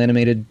original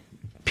animated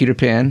Peter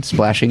Pan,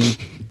 splashing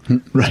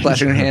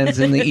her hands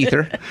in the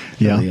ether.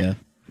 Yeah. Yeah.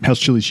 How's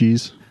chili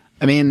cheese?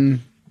 I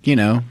mean, you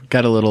know,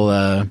 got a little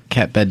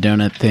cat bed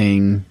donut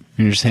thing.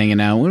 You're just hanging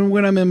out.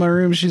 When I'm in my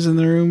room, she's in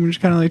the room. We're just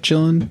kind of like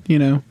chilling, you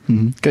know.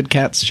 Good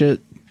cats shit.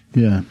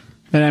 Yeah.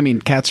 And I mean,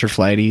 cats are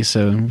flighty,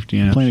 so,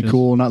 you know. Playing it just-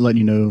 cool, not letting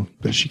you know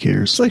that she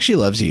cares. It's like she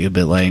loves you,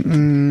 but like,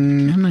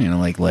 I'm not going to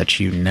like let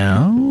you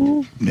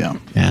know. Yeah.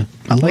 Yeah.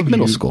 I love like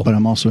middle you, school. but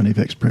I'm also an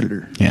apex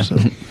predator. Yeah. So.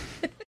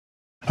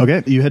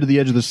 Okay, you head to the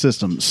edge of the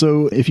system.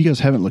 So if you guys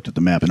haven't looked at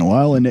the map in a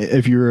while, and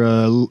if you're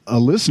a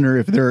listener,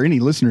 if there are any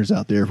listeners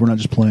out there, if we're not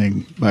just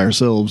playing by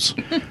ourselves,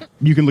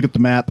 you can look at the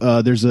map.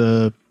 There's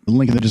a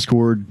link in the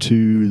Discord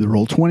to the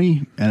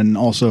Roll20, and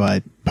also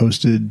I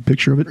posted a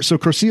picture of it. So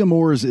Corsia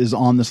Moors is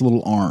on this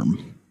little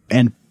arm,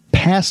 and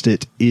past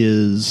it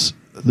is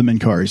the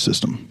Minkari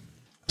system.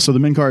 So the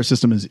Minkari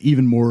system is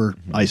even more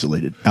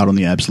isolated, out on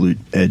the absolute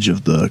edge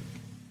of the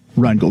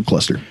Rheingold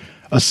cluster.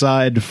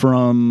 Aside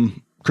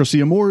from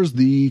Corsia Moors,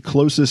 the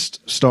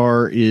closest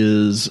star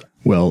is,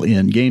 well,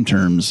 in game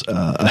terms,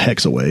 a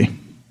hex away,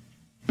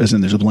 as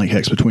in there's a blank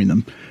hex between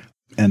them.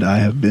 And I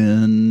have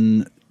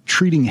been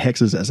treating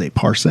hexes as a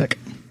parsec.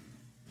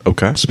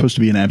 Okay. It's supposed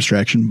to be an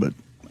abstraction, but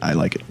I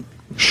like it.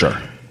 Sure.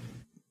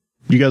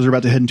 You guys are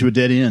about to head into a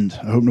dead end.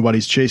 I hope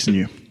nobody's chasing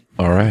you.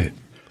 All right.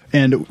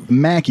 And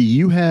Mackie,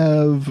 you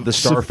have The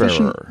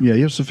Starfarer. You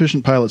have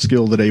sufficient pilot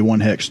skill that a 1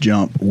 hex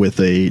jump with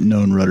a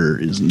known rudder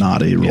is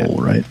not a roll,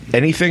 right?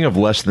 Anything of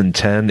less than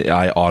 10,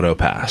 I auto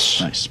pass.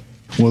 Nice.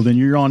 Well, then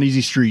you're on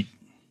easy street.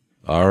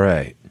 All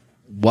right.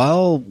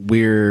 While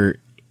we're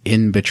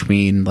in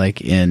between,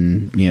 like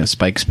in, you know,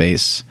 spike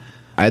space,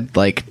 I'd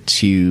like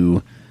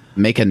to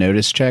make a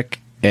notice check,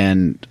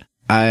 and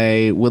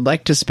I would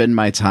like to spend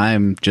my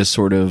time just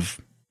sort of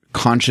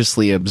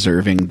consciously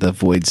observing the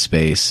void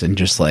space and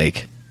just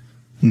like,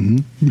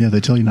 Yeah, they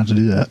tell you not to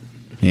do that.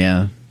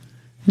 yeah,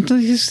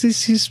 he's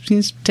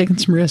taking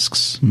some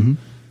risks. Mm-hmm.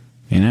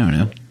 You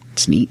know,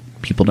 it's neat.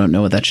 People don't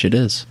know what that shit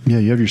is. Yeah,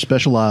 you have your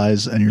special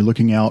eyes, and you're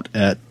looking out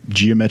at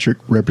geometric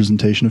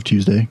representation of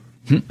Tuesday.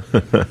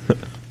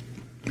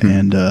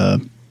 And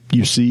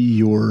you see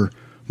your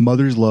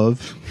mother's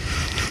love,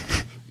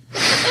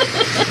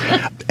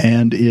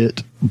 and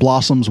it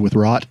blossoms with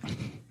rot,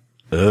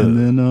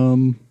 and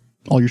then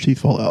all your teeth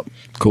fall out.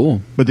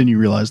 Cool. But then you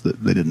realize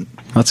that they didn't.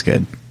 That's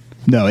good.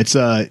 No, it's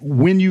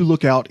when you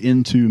look out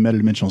into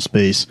metadimensional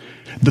space,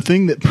 the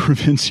thing that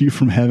prevents you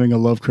from having a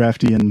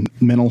Lovecraftian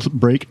mental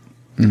break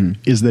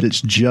is that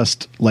it's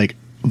just like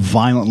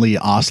violently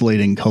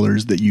oscillating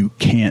colors that you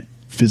can't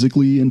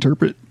physically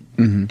interpret.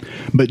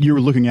 But you're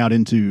looking out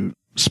into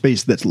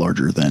space that's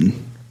larger than,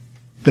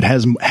 that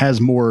has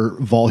more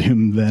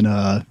volume than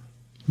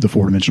the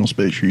 4-dimensional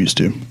space you're used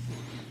to.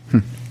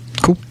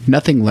 Cool.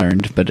 Nothing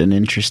learned, but an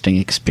interesting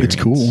experience.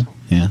 It's cool.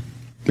 Yeah.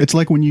 It's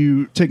like when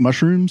you take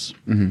mushrooms,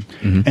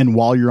 and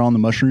while you're on the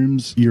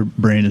mushrooms, your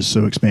brain is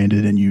so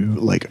expanded, and you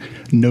like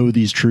know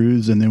these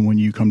truths, and then when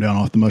you come down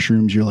off the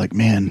mushrooms, you're like,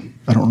 man,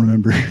 I don't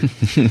remember.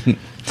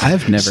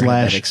 I've never had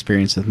Slash- that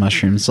experience with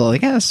mushrooms. So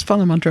like, yeah, it's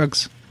fun. I'm on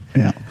drugs.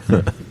 Yeah,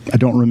 I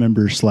don't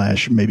remember.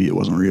 / maybe it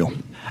wasn't real.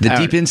 The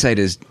deep insight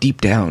is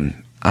deep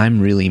down.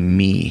 I'm really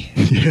me.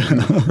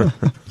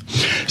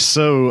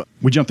 So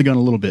we jumped the gun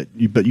a little bit,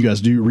 but you guys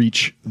do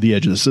reach the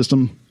edge of the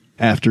system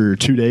after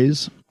 2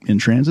 days in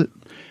transit,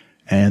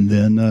 and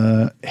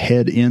then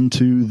head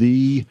into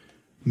the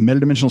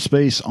metadimensional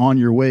space on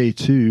your way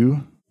to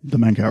the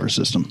Manpower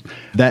system.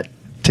 That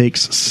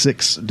takes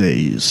 6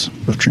 days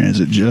of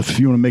transit. Jeff, if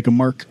you want to make a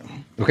mark,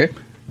 Okay.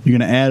 you're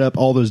going to add up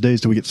all those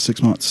days till we get to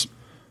 6 months.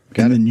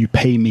 And then you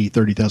pay me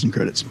 30,000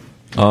 credits.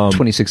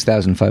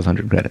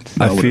 26,500 credits.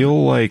 I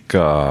feel like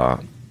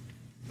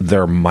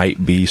there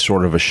might be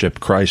sort of a ship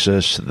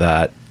crisis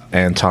that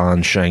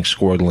Anton, Shank,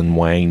 Squirtle, and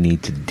Wang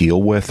need to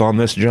deal with on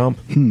this jump.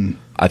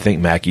 I think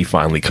Mackie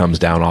finally comes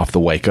down off the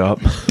wake up.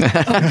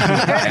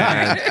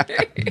 And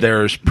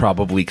there's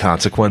probably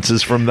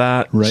consequences from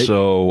that. Right.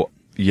 So,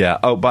 yeah.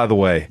 Oh, by the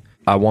way,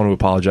 I want to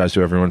apologize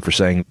to everyone for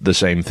saying the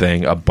same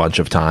thing a bunch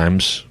of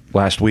times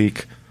last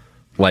week.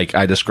 Like,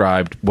 I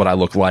described what I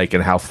looked like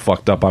and how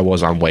fucked up I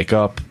was on Wake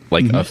Up,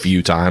 like, a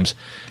few times.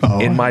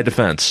 In my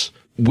defense,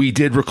 we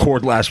did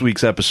record last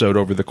week's episode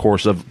over the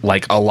course of,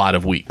 like, a lot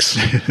of weeks.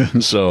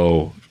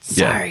 So,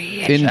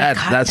 Sorry. yeah.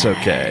 That's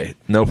okay.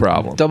 No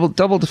problem.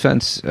 Double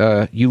defense.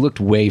 You looked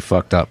way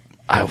fucked up.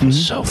 I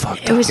was so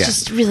fucked It up. was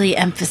just really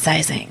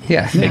emphasizing.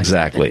 Yeah.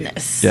 Exactly.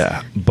 Goodness.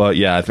 Yeah. But,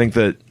 yeah, I think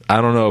that, I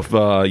don't know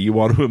if you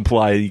want to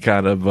imply any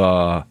kind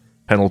of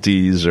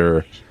penalties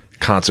or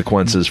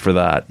consequences for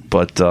that,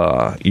 but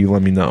you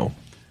let me know.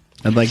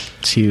 I'd like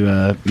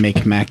to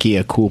make Mackie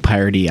a cool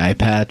piratey eye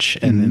patch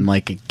and then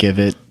like give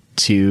it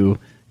to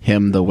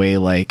him the way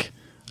like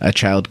a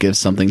child gives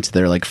something to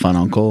their like fun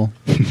uncle.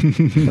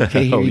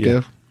 Okay, here you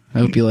go. I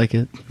hope you like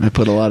it. I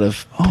put a lot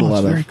of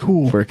very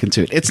cool. work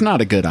into it. It's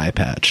not a good eye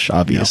patch,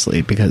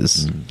 obviously,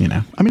 because you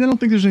know. I mean, I don't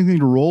think there's anything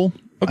to roll.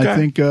 Okay. I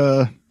think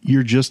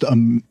you're just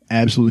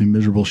absolutely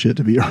miserable shit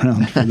to be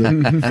around for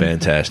the,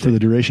 Fantastic. for the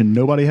duration.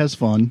 Nobody has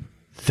fun.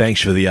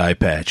 Thanks for the eye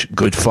patch.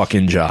 Good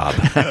fucking job.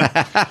 It's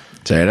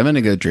all right. I'm going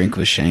to go drink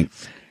with Shank.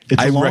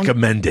 It's I a long,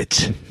 recommend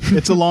it.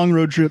 It's a long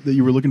road trip that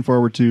you were looking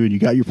forward to, and you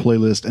got your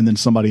playlist, and then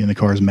somebody in the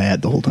car is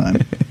mad the whole time.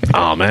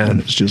 Oh, man.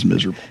 It's just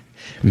miserable.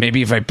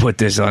 Maybe if I put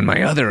this on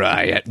my other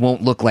eye, it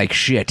won't look like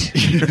shit.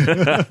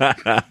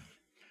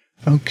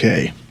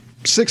 Okay.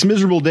 6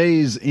 miserable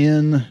days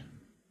in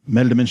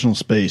metadimensional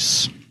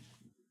space.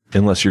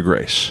 Unless you're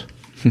Grace.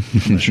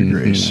 Mr.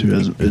 Grace, who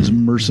is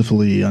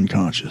mercifully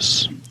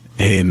unconscious.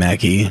 Hey,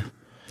 Mackie.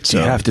 You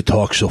have to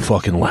talk so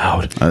fucking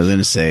loud. I was going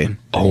to say,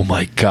 Oh,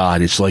 my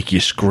God. It's like you're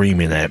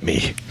screaming at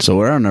me. so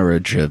we're on a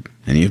road trip,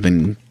 and you've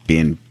been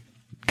being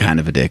kind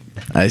of a dick.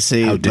 I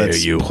say How dare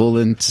let's you. pull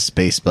into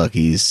Space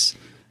Bucky's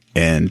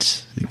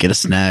and get a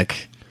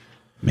snack,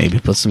 maybe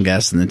put some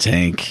gas in the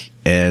tank,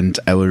 and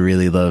I would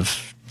really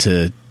love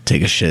to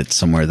take a shit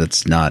somewhere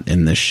that's not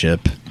in this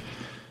ship.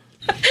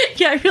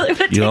 Yeah, I really want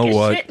to take know a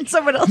what? shit in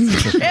someone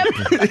else's ship.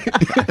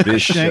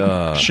 This,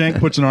 Shank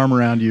puts an arm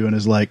around you and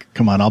is like,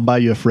 come on, I'll buy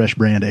you a fresh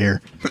brand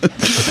air.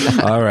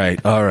 all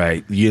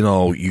right. You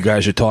know, you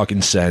guys are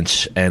talking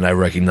sense, and I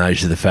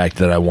recognize the fact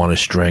that I want to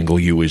strangle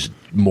you is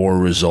more a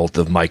result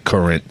of my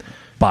current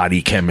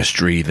body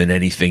chemistry than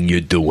anything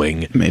you're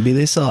doing. Maybe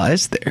they sell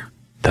ice there.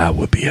 That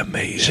would be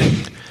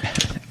amazing.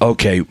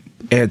 Okay,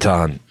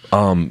 Anton,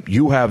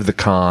 you have the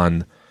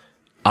con.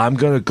 I'm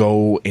going to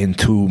go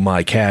into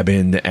my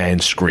cabin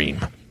and scream.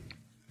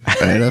 All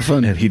right, have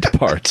fun. And he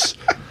departs.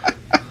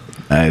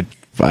 I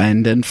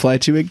find and fly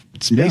to a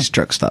space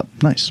truck stop.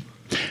 Nice.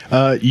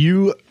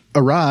 You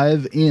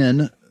arrive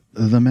in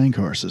the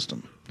Mankar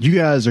system. You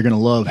guys are going to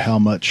love how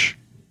much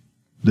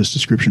this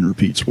description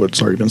repeats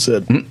what's already been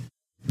said.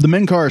 The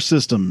Menkar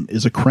system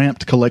is a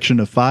cramped collection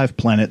of 5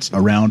 planets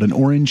around an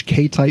orange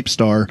K-type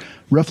star,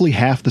 roughly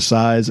half the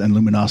size and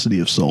luminosity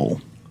of Sol.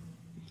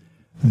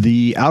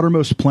 The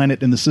outermost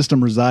planet in the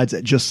system resides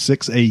at just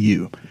 6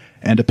 AU,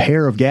 and a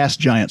pair of gas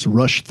giants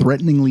rush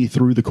threateningly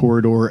through the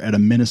corridor at a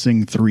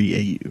menacing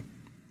 3 AU.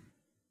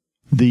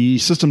 The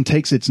system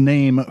takes its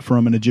name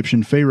from an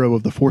Egyptian pharaoh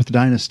of the 4th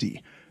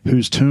dynasty,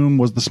 whose tomb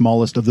was the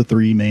smallest of the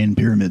 3 main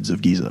pyramids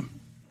of Giza.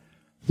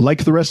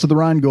 Like the rest of the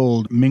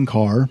Rheingold,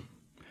 Menkar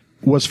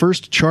was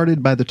first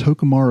charted by the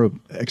Tokumaru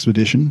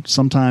expedition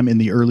sometime in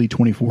the early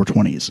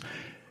 2420s.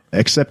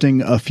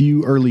 Accepting a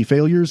few early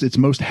failures, its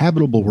most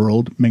habitable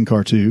world,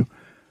 Menkar II,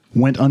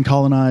 went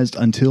uncolonized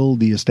until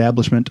the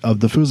establishment of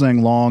the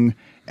Fuzang Long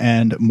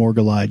and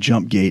Morgulai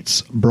jump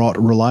gates brought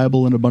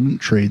reliable and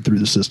abundant trade through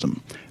the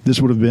system.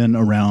 This would have been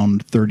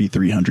around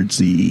 3300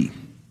 CE.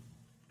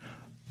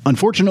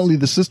 Unfortunately,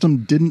 the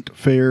system didn't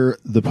fare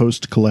the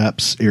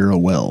post-collapse era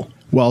well.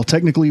 While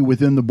technically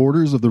within the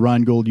borders of the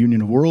Rheingold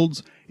Union of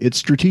Worlds, its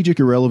strategic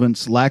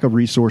irrelevance, lack of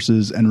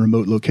resources, and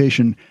remote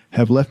location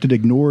have left it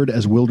ignored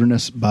as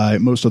wilderness by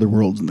most other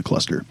worlds in the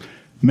cluster.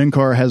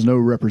 Menkar has no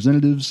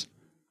representatives,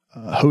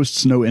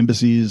 hosts no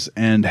embassies,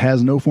 and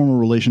has no formal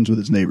relations with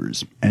its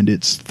neighbors, and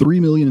its 3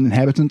 million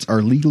inhabitants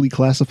are legally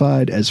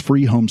classified as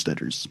free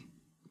homesteaders.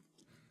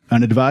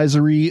 An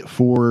advisory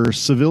for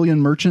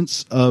civilian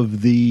merchants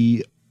of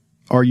the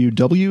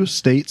RUW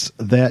states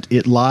that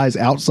it lies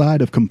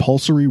outside of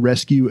compulsory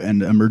rescue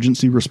and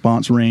emergency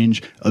response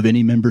range of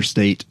any member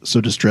state, so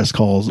distress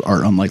calls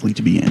are unlikely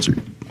to be answered.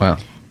 Wow.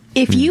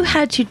 If you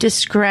had to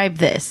describe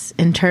this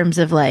in terms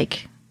of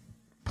like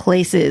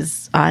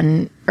places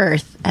on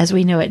Earth as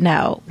we know it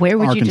now, where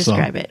would you Arkansas.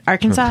 describe it?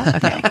 Arkansas?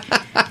 Okay.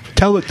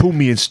 Tell it to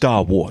me in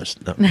Star Wars.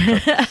 No.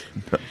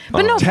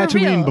 But no, for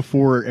Tatooine real.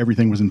 before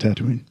everything was in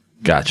Tatooine.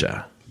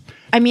 Gotcha.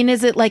 I mean,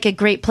 is it like a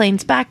Great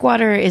Plains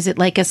backwater? Is it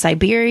like a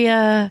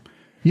Siberia?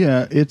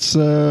 Yeah, it's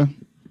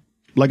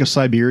like a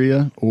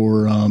Siberia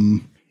or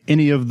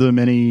any of the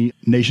many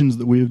nations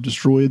that we have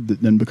destroyed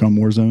that then become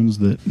war zones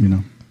that, you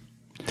know.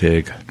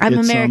 Dig. I'm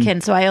It's,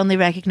 American, so I only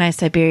recognize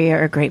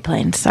Siberia or Great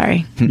Plains.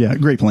 Sorry. Yeah,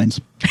 Great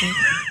Plains.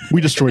 We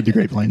destroyed the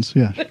Great Plains,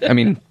 yeah. I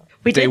mean,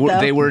 We did, though.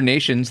 they were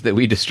nations that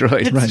we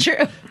destroyed. It's true.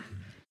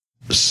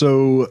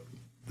 So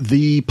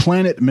the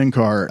planet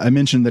Menkar, I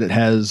mentioned that it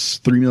has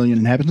 3 million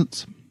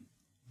inhabitants.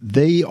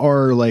 They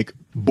are like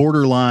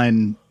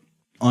borderline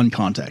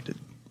uncontacted,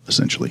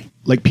 essentially.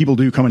 Like people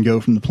do come and go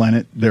from the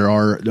planet. There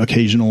are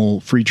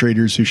occasional free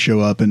traders who show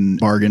up and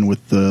bargain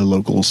with the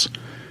locals.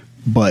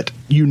 But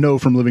you know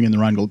from living in the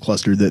Rheingold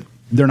cluster that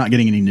they're not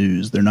getting any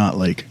news. They're not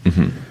like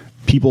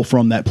people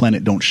from that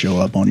planet don't show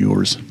up on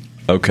yours.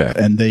 Okay.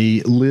 And they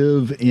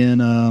live in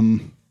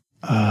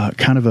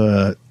kind of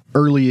a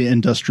early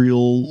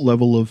industrial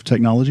level of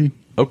technology.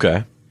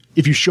 Okay.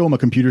 If you show them a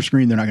computer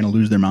screen, they're not going to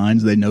lose their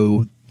minds. They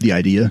know the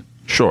idea.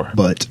 Sure.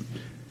 but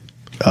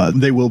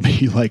they will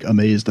be like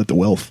amazed at the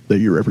wealth that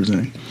you're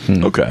representing.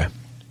 Okay.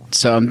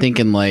 So I'm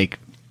thinking like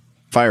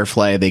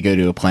Firefly, they go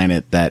to a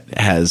planet that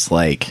has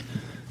like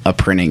a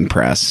printing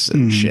press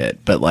and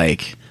shit, but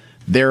like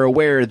they're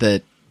aware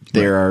that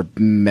there are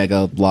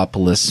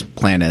megalopolis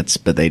planets,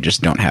 but they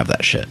just don't have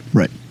that shit.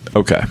 Right.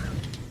 Okay.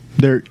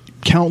 There,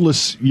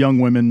 countless young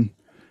women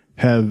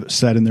have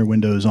sat in their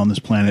windows on this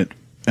planet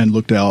and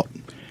looked out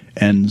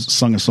and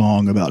sung a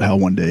song about how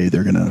one day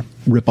they're going to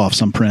rip off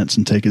some prince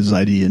and take his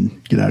ID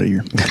and get out of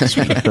here.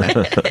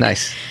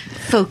 Nice.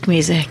 Folk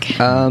music.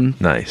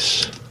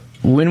 Nice.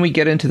 When we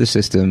get into the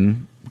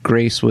system,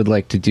 Grace would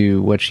like to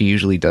do what she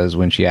usually does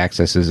when she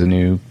accesses a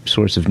new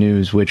source of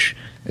news, which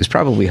is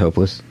probably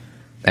hopeless,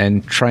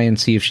 and try and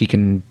see if she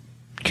can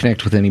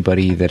connect with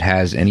anybody that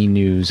has any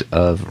news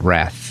of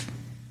Wrath.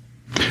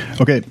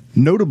 Okay.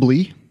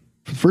 Notably,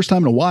 for the first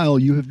time in a while,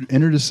 you have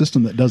entered a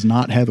system that does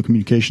not have a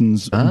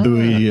communications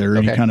buoy or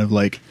any okay. kind of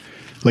like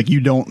you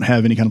don't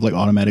have any kind of like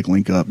automatic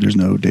link up. There's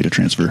no data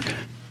transfer.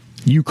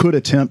 You could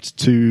attempt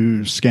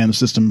to scan the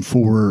system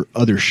for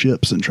other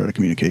ships and try to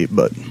communicate,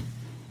 but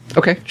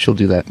Okay, she'll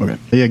do that. okay.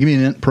 Yeah, give me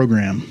an int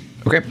program.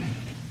 Okay.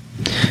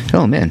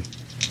 Oh, man.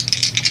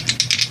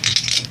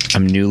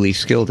 I'm newly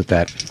skilled at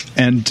that.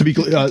 And to be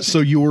clear, so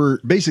your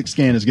basic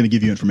scan is going to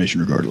give you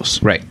information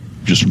regardless. Right.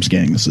 Just from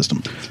scanning the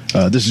system.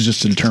 This is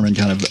just to determine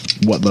kind of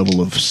what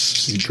level of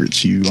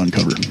secrets you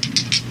uncover.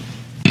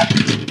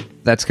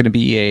 That's going to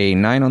be a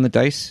 9 on the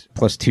dice,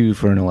 plus 2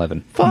 for an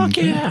 11. Fuck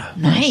yeah.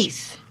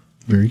 Nice.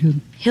 Very good.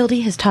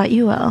 Hildy has taught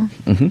you well.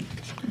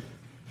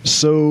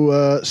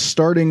 So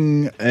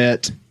starting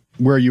at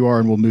where you are,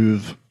 and we'll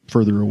move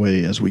further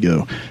away as we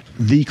go.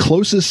 The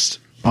closest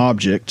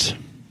object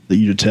that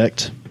you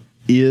detect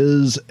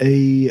is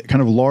a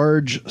kind of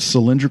large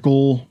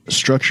cylindrical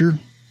structure.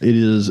 It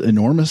is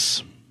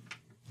enormous.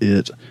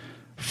 It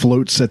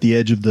floats at the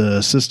edge of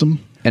the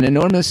system. An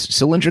enormous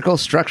cylindrical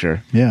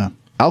structure. Yeah.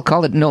 I'll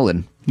call it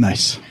Nolan.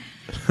 Nice.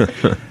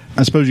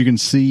 I suppose you can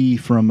see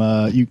from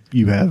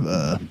you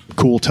have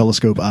cool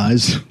telescope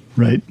eyes,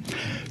 right?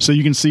 So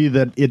you can see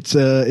that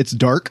it's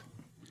dark.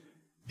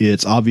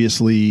 It's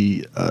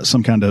obviously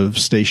some kind of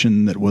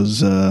station that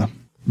was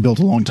built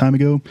a long time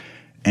ago,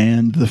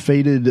 and the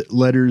faded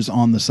letters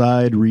on the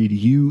side read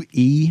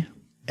UEFFSA.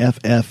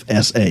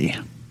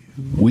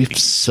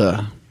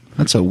 Whiffsa.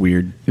 That's a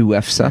weird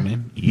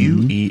UFSA.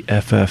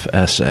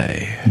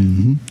 UEFFSA.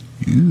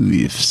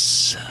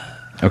 Whiffsa.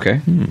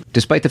 Okay.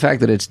 Despite the fact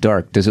that it's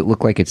dark, does it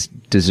look like it's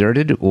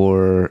deserted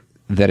or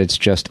that it's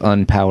just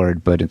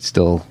unpowered, but it's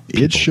still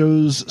people? It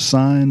shows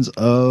signs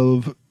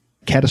of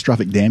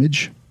catastrophic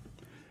damage,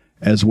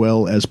 as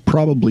well as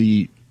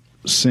probably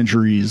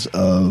centuries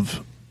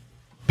of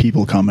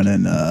people coming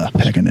and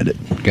pecking at it.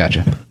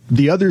 Gotcha.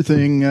 The other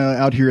thing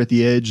out here at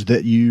the edge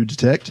that you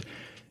detect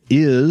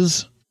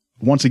is,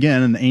 once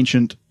again, an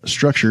ancient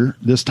structure,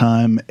 this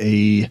time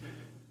a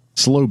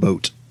slow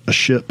boat, a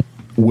ship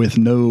with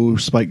no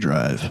spike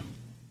drive.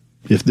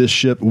 If this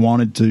ship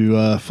wanted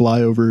to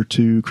fly over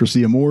to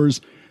Crocea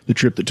Moors, the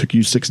trip that took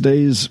you 6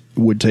 days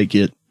would take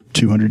it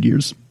 200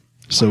 years.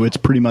 So it's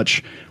pretty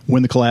much,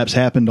 when the collapse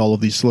happened, all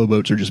of these slow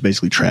boats are just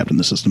basically trapped in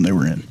the system they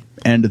were in.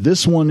 And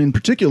this one in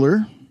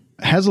particular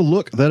has a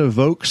look that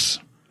evokes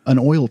an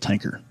oil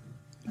tanker.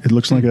 It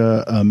looks like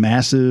a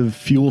massive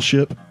fuel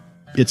ship.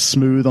 It's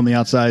smooth on the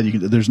outside.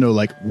 There's no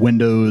like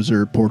windows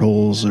or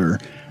portholes, or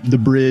the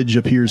bridge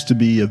appears to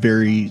be a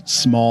very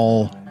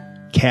small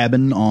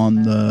cabin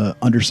on the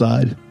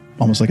underside,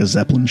 almost like a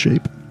Zeppelin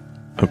shape.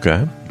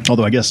 Okay.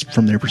 Although I guess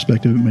from their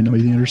perspective, it might not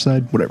be the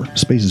underside. Whatever.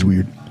 Space is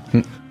weird.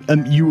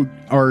 And you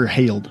are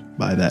hailed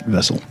by that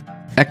vessel.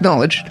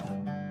 Acknowledged.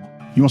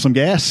 You want some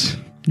gas?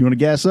 You want to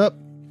gas up?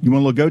 You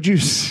want a little goat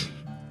juice?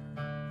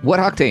 What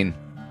octane?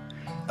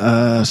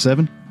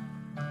 7.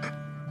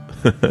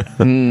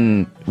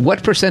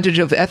 What percentage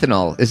of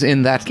ethanol is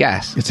in that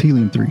gas? It's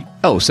helium-3.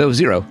 Oh, so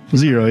 0.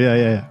 0.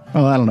 Yeah.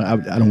 Oh, I don't know.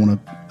 I don't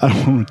want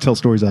to tell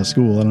stories out of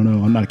school. I don't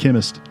know. I'm not a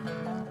chemist.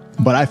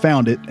 But I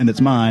found it, and it's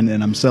mine,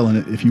 and I'm selling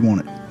it if you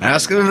want it.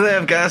 Ask them if they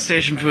have gas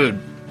station food.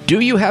 Do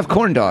you have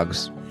corn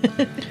dogs?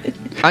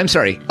 I'm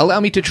sorry. Allow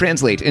me to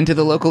translate into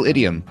the local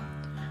idiom.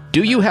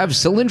 Do you have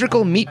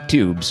cylindrical meat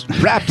tubes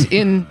wrapped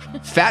in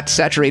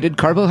fat-saturated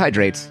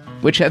carbohydrates,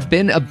 which have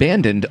been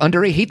abandoned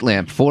under a heat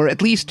lamp for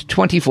at least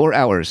 24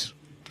 hours?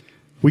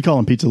 We call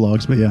them pizza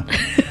logs, but yeah.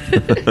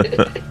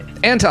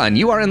 Anton,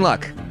 you are in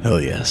luck. Hell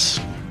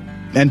yes.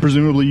 And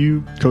presumably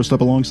you coast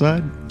up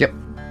alongside? Yep.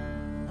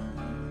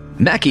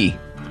 Mackie.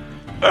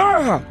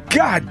 Ah,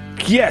 God,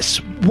 yes.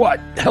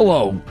 What?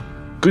 Hello.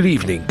 Good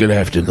evening. Good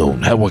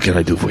afternoon. What can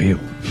I do for you?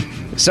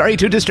 Sorry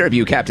to disturb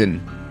you,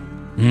 Captain.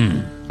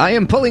 I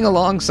am pulling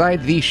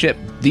alongside the ship,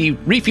 the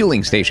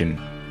refueling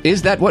station.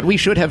 Is that what we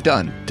should have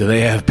done? Do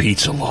they have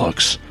pizza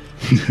logs?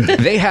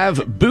 They have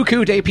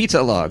Buku de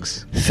pizza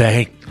logs.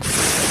 Thank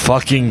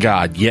fucking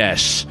God.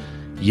 Yes.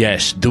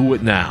 Yes, do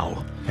it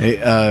now.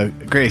 Hey,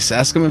 Grace,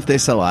 ask them if they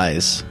sell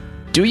eyes.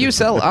 Do you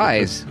sell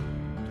eyes?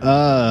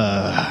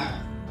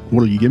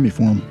 What'll you give me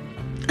for them?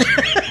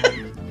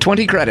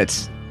 20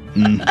 credits.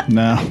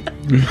 No.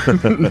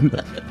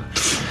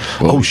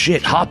 Oh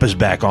shit, Hopper's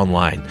back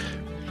online.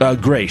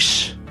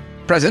 Grace,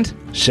 Present.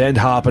 send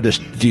Hopper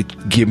to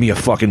give me a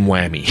fucking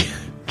whammy.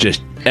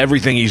 Just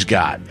everything he's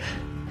got.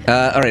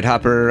 All right,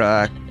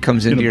 Hopper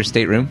comes into your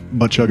stateroom.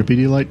 But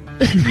Chugapedia light?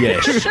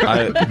 Yes,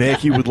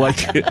 Mackie would like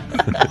to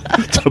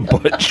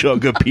butt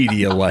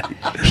Chugapedia light.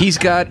 He's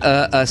got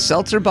a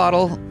seltzer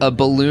bottle, a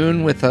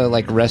balloon with a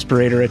like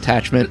respirator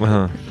attachment,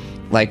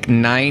 like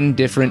 9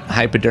 different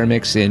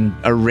hypodermics in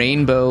a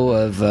rainbow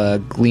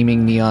of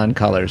gleaming neon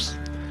colors.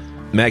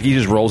 Mackie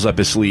just rolls up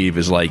his sleeve,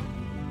 is like,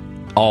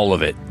 all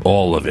of it.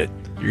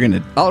 You're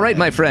gonna. All right,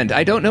 my friend.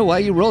 I don't know why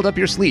you rolled up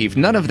your sleeve.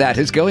 None of that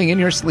is going in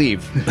your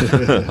sleeve.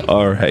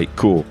 All right,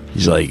 cool.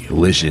 He's like,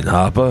 listen,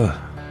 Hopper,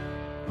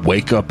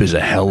 wake up is a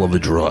hell of a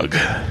drug.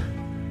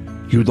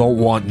 You don't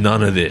want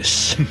none of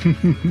this.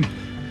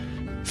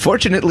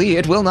 Fortunately,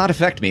 it will not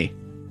affect me.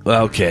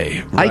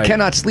 Okay. I right.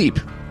 cannot sleep.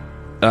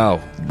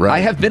 Oh, right. I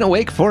have been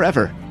awake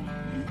forever.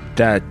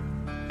 That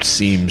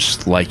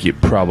seems like it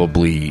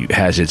probably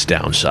has its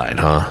downside,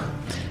 huh?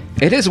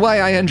 It is why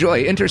I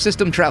enjoy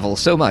intersystem travel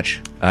so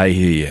much. I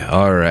hear you.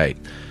 All right.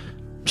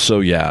 So,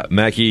 yeah,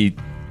 Mackie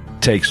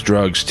takes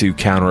drugs to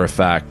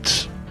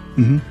counteract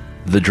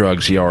the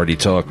drugs he already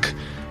took,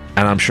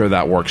 and I'm sure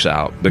that works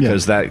out,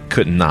 because that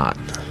could not.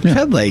 You've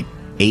had like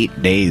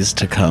 8 days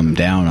to come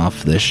down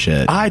off this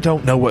shit. I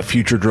don't know what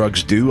future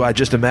drugs do. I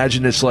just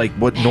imagine it's like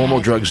what normal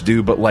drugs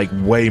do, but like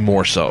way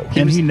more so.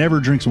 And he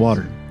never drinks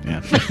water. Yeah.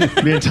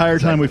 The entire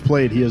time we've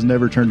played, he has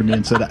never turned to me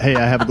and said, hey,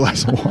 I have a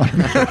glass of water.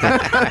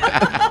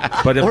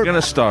 But it's going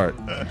to start.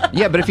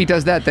 Yeah, but if he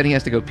does that, then he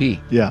has to go pee.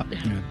 Yeah.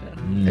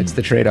 It's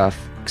the trade-off.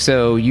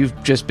 So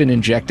you've just been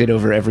injected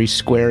over every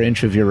square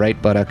inch of your right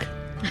buttock,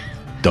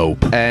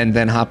 Dope. and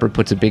then Hopper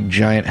puts a big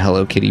giant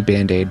Hello Kitty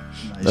Band-Aid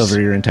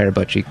over your entire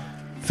butt cheek.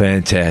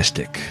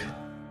 Fantastic.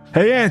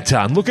 Hey,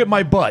 Anton, look at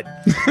my butt.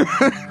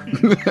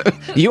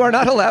 You are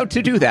not allowed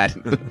to do that.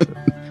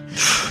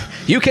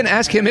 You can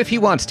ask him if he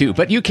wants to,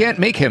 but you can't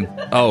make him.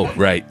 Oh,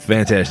 right.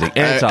 Fantastic.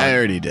 Anton, I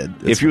already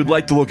did. if you would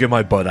like to look at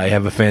my butt, I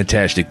have a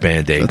fantastic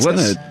Band-Aid. That's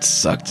gonna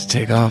suck to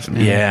take off,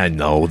 man. Yeah, I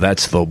know.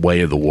 That's the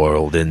way of the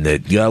world, isn't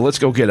it? Yeah, let's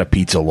go get a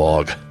pizza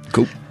log.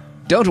 Cool.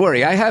 Don't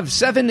worry, I have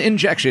 7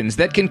 injections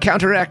that can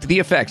counteract the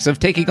effects of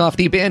taking off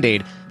the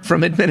Band-Aid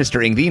from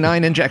administering the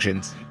 9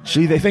 injections.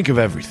 See, they think of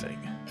everything.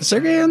 Is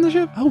Sergey on the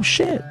ship? Oh,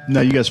 shit.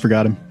 No, you guys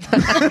forgot him.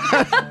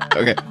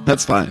 Okay,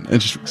 that's fine. I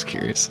just was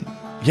curious.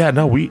 Yeah,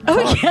 no, I we feel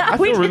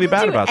really didn't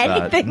bad do about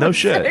that. anything No with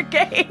shit.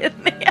 Sergey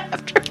in the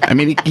aftermath. I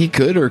mean, he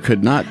could or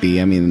could not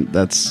be. I mean,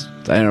 I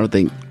don't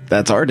think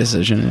that's our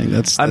decision. I think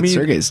that's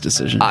Sergey's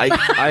decision.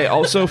 I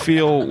also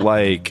feel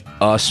like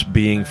us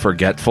being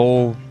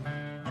forgetful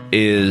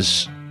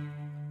is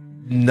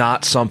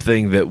not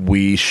something that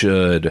we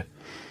should,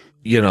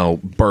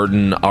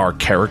 burden our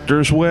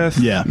characters with.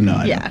 Yeah. No,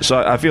 I Yeah. So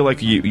I feel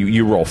like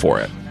you roll for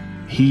it.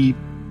 He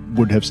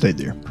would have stayed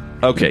there.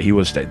 Okay, he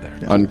would have stayed there.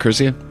 On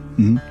Cursia?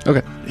 Mm-hmm.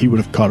 Okay. He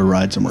would have caught a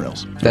ride somewhere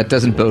else. That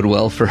doesn't bode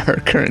well for our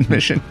current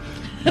mission.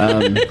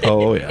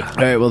 Oh, yeah.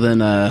 All right, well then,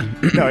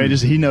 No,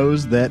 he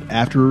knows that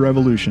after a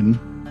revolution,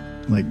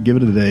 like, give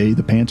it a day,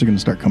 the pants are going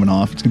to start coming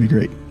off. It's going to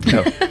be great.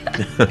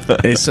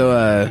 hey,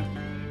 so,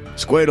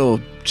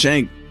 Squirtle,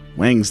 Shank,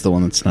 Wang's the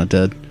one that's not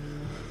dead.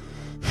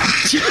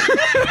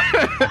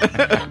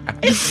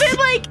 It's been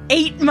like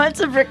 8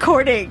 months of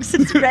recording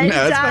since Red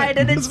No, it's died, fine.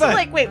 and it's It's still fine.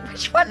 like, wait,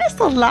 which one is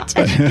alive?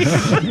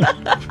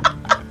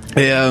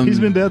 Hey, He's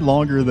been dead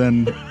longer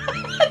than...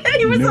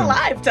 He was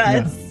alive to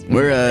us.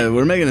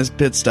 we're making this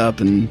pit stop,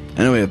 and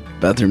I know we have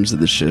bathrooms at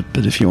the ship,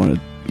 but if you want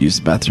to use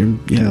the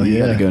bathroom, Hell you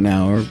yeah. gotta go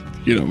now, or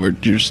you're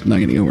just not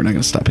gonna go. We're not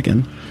gonna stop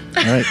again.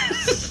 All right.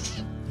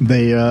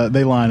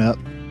 They line up.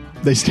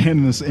 They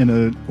stand in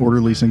an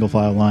orderly single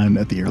file line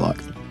at the airlock.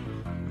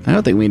 I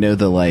don't think we know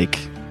the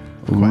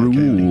Quiet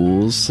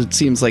rules. It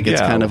seems like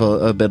it's Yeah. kind of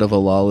a bit of a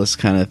lawless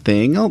kind of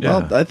thing.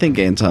 I think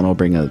Anton will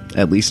bring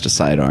at least a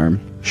sidearm.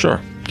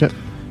 Sure. Okay.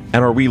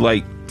 And are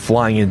we,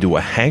 flying into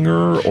a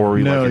hangar, or are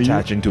we, No, you-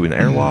 attaching to an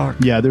airlock?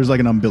 Yeah, there's like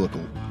an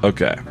umbilical.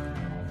 Okay.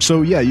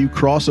 So yeah, you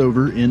cross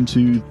over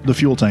into the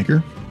fuel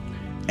tanker,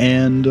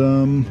 and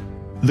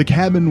the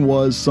cabin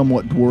was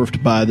somewhat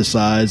dwarfed by the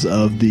size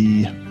of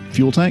the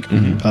fuel tank.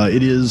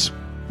 It is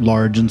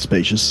large and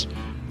spacious.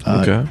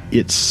 Okay.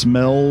 It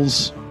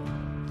smells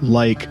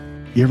like,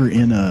 you ever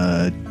in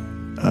a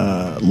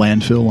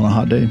landfill on a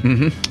hot day?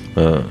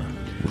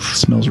 It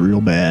smells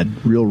real bad,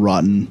 real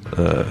rotten.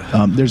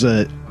 There's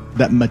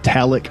that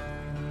metallic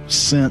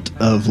scent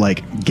of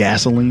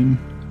gasoline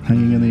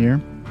hanging in the air.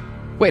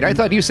 Wait, I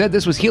thought you said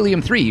this was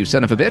helium-3, you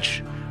son of a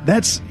bitch.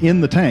 That's in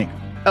the tank.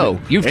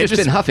 Oh, you've just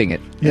been huffing it.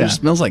 Yeah. It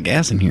smells like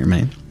gas in here,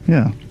 man.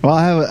 Yeah. Well,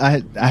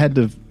 I had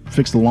to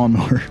fix the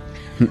lawnmower.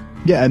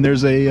 Yeah, and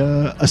there's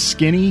a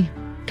skinny,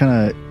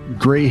 kind of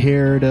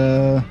gray-haired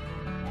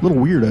little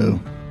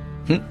weirdo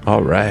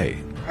All right.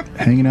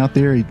 hanging out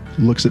there. He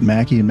looks at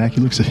Mackie, and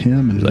Mackie looks at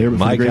him, and there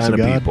before my the grace kind of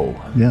God.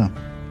 people. Yeah.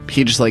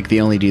 He just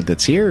the only dude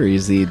that's here, or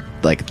he's the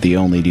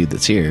only dude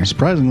that's here?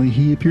 Surprisingly,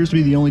 he appears to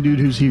be the only dude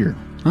who's here.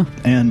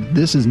 And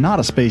this is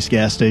not a space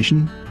gas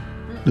station.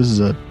 This is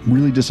a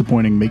really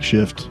disappointing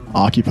makeshift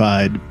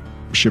occupied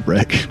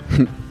shipwreck.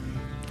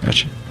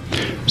 Gotcha.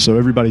 So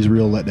everybody's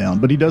real let down.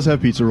 But he does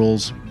have pizza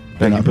rolls.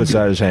 Then he puts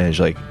out his hand. He's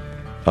like,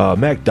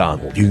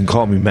 MacDonald. You can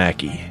call me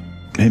Mackie.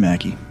 Hey,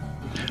 Mackie.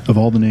 Of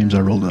all the names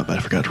I rolled up, I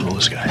forgot to roll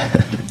this guy.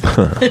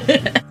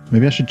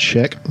 Maybe I should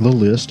check the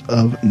list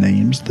of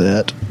names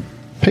that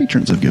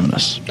patrons have given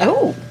us.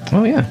 Oh,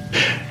 Oh, yeah.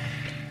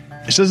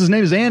 It says his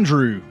name is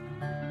Andrew.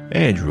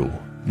 Andrew,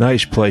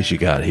 nice place you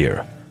got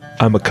here.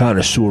 I'm a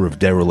connoisseur of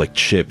derelict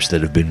ships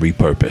that have been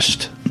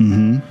repurposed.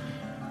 Mm-hmm.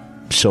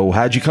 So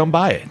how'd you come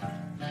by it?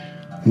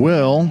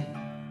 Well,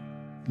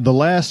 the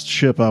last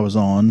ship I was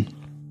on,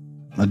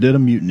 I did a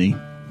mutiny,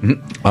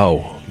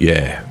 Oh,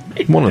 yeah.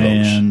 One of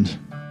those. and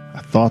I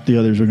thought the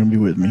others were going to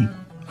be with me,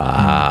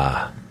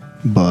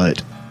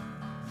 but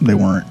they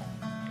weren't.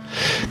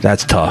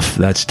 That's tough.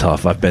 That's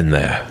tough. I've been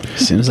there.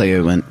 Seems like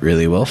it went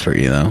really well for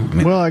you, though. I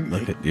mean, Well,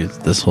 look at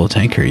this whole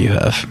tanker you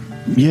have.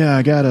 Yeah,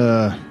 I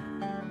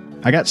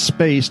got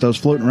spaced. I was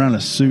floating around in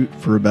a suit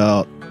for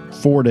about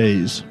 4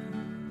 days,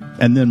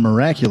 and then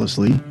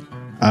miraculously,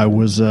 I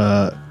was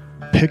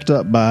picked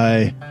up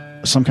by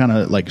some kind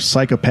of like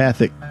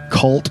psychopathic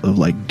cult of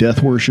like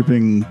death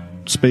worshipping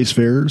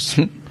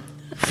spacefarers,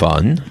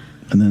 Fun.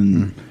 and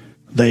then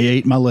they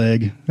ate my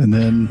leg, and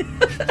then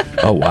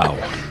Oh, wow.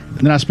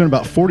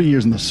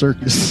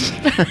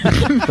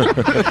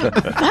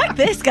 fuck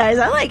this, guys.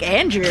 I like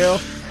Andrew.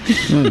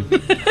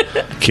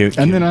 Cute.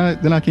 And then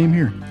I came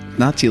here.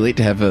 Not too late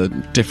to have a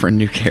different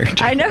new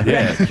character. I know.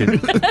 Yeah.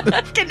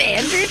 Can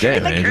Andrew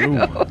Damn, join the crew?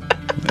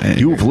 Andrew.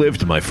 You've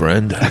lived, my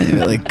friend.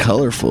 Yeah, like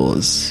colorful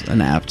is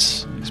an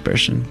apt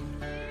expression.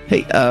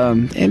 Hey,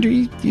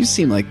 Andrew, you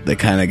seem like the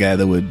kind of guy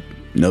that would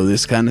know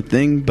this kind of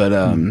thing, but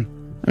I'm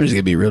just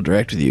gonna be real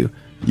direct with you.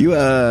 You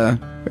heard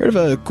of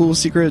a cool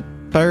secret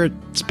pirate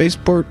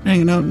spaceport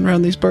hanging out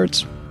around these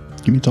parts?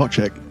 Give me a talk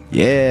check.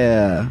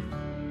 Yeah,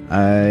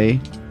 I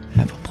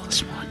have a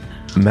 +1.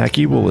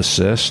 Mackie will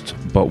assist,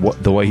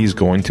 but the way he's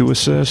going to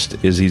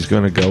assist is he's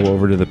going to go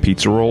over to the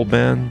pizza roll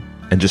bin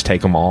and just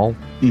take them all,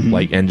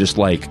 and just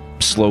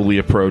slowly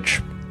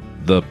approach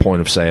the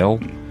point of sale,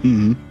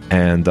 and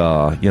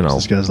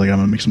This guy's like, I'm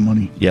gonna make some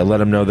money.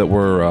 let him know that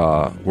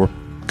we're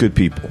good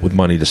people with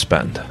money to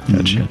spend.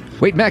 Gotcha.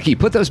 Wait, Mackie,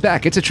 put those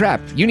back. It's a trap.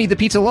 You need the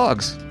pizza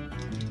logs.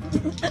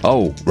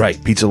 Oh,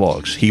 right, pizza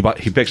logs. He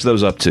picks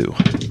those up too.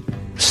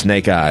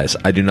 Snake eyes.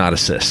 I do not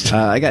assist.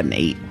 I got an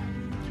 8.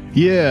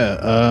 Yeah,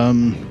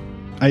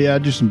 I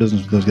do some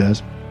business with those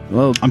guys.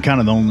 Well, I'm kind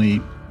of the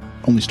only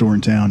store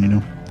in town, you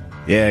know.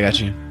 yeah, I got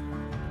you.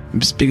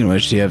 Speaking of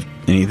which, do you have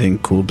anything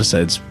cool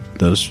besides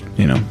those,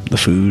 the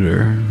food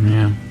or,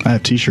 yeah? I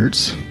have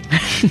T-shirts.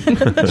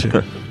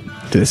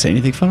 Do they say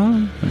anything fun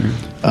on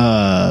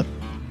them?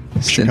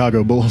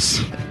 Chicago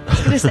Bulls. I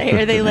was gonna say,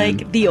 are they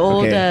like the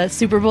old Okay.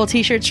 Super Bowl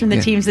T-shirts from the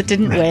teams that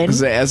didn't win?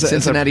 As a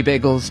Cincinnati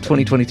Bagels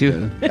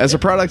 2022. as a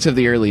product of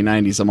the early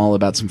 90s, I'm all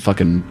about some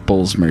fucking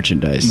Bulls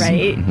merchandise.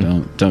 Right.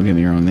 Don't get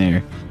me wrong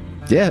there.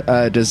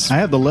 Yeah, does... I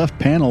have the left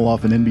panel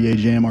off an NBA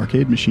Jam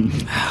arcade machine.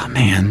 Oh,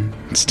 man,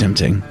 it's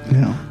tempting.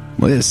 Yeah.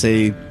 Well, yeah,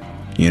 say,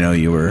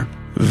 you were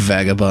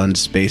vagabond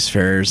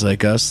spacefarers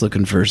like us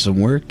looking for some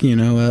work,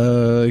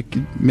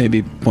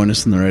 maybe point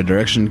us in the right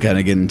direction, kind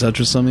of get in touch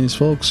with some of these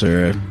folks,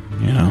 or,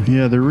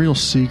 Yeah, they're real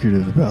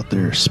secretive about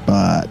their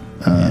spot.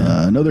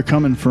 I know they're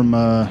coming from,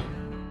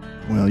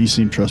 well, you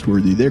seem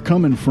trustworthy. They're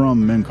coming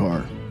from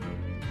Menkar.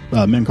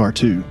 Menkar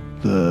 2,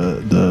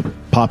 the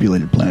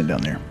populated planet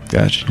down there.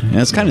 Gotcha.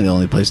 Yeah, it's kind of the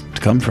only place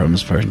to come from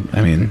as far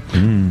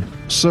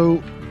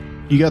So,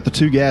 you got the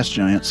 2 gas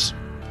giants.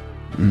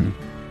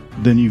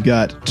 Then you've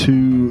got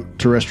 2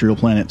 terrestrial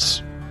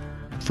planets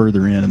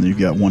further in, and then you've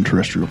got 1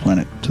 terrestrial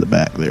planet to the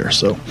back there.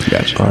 So,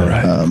 Gotcha. All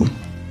right.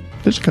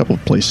 there's a couple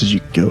of places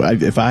you could go.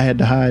 If I had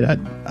to hide,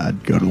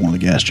 I'd go to one of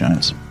the gas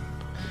giants.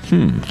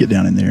 Get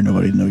down in there,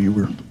 nobody'd know you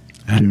were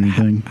doing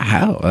anything.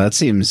 How? That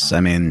seems, I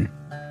mean,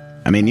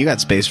 you got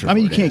space for I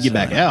mean, you 4 can't days, get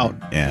back out.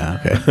 Yeah,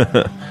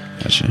 okay.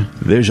 Gotcha.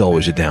 There's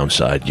always a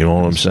downside. You know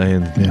what I'm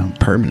saying? Yeah.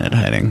 Permanent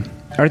hiding.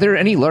 Are there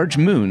any large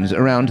moons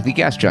around the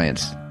gas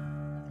giants?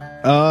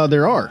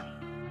 There are.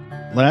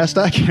 Last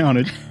I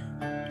counted,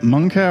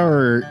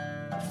 Munkauer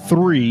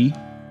 3,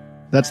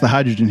 that's the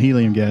hydrogen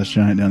helium gas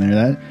giant down there,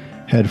 that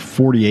had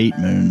 48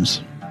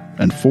 moons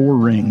and 4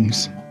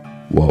 rings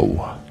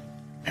Whoa.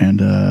 and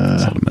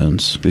That's a lot of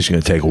moons. This is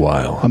going to take a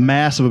while. a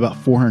mass of about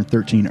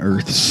 413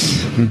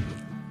 Earths.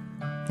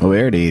 Well, we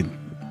already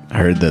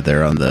heard that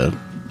they're on the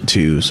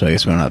 2, so I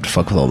guess we don't have to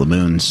fuck with all the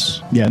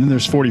moons. Yeah, and then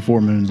there's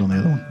 44 moons on the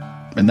other one.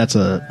 And that's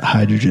a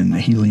hydrogen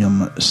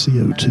helium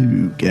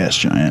CO2 gas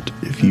giant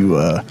if you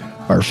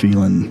are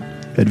feeling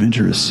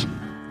adventurous.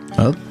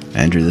 Well,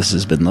 Andrew, this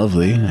has been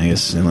lovely, I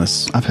guess,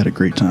 unless... I've had a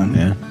great time.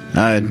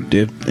 Yeah. Do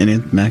you have any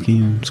Mackie,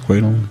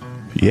 Squirtle,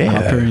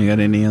 Hopper? You got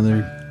any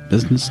other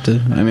business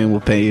to... I mean, we'll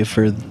pay you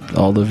for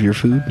all of your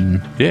food.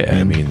 And, Yeah,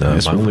 I mean,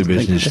 guess my we'll only take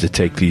business is it. to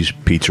take these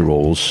pizza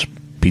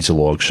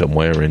logs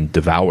somewhere and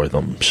devour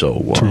them.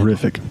 So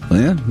Terrific.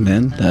 Well, yeah,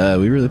 man,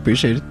 we really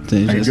appreciate it.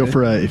 I could go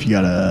for if you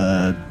got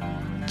a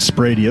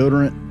spray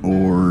deodorant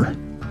or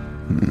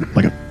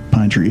like a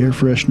pine tree air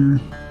freshener.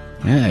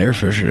 Yeah, air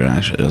freshener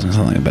actually doesn't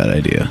sound like a bad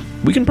idea.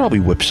 We can probably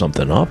whip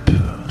something up.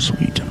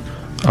 Sweet.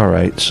 All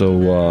right,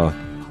 so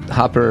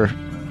Hopper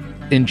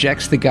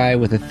injects the guy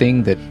with a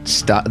thing that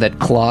that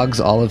clogs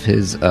all of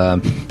his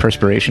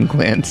perspiration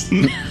glands.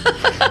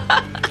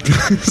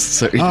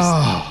 So you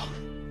just-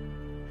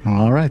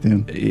 All right,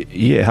 then.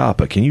 yeah,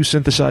 Hopper, can you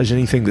synthesize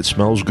anything that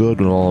smells good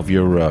with all of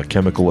your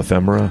chemical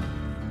ephemera?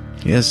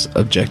 he has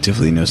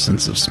objectively no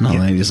sense of smell,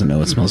 and he doesn't know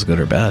what smells good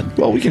or bad.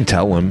 Well, we can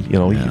tell him,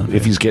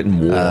 if he's getting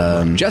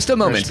warm. Just a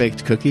moment.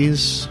 Fresh-baked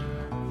cookies.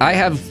 I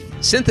have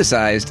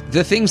synthesized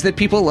the things that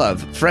people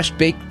love: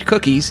 fresh-baked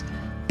cookies,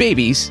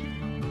 babies,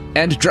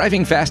 and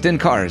driving fast in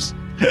cars.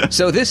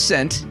 So this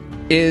scent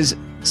is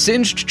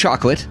singed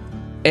chocolate,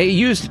 a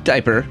used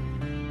diaper,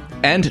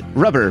 and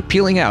rubber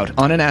peeling out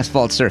on an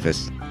asphalt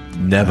surface.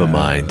 Never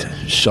mind.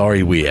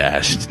 Sorry we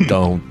asked.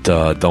 Don't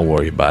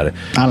worry about it.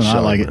 I don't know. I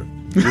Sorry, like it. man.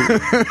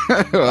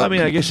 I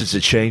mean, I guess it's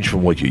a change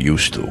from what you're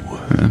used to.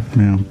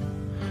 Yeah.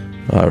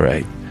 All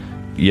right.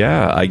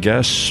 Yeah, I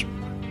guess.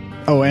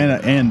 Oh,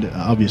 and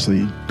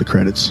obviously the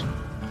credits.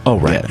 Oh,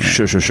 right.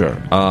 Sure.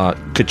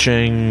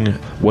 Ka-ching.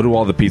 What do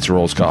all the pizza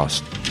rolls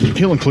cost?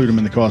 He'll include them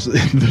in the cost.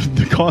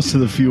 The cost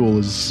of the fuel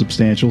is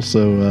substantial,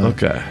 so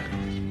Okay.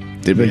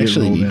 Did they we get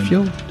actually rolled need in.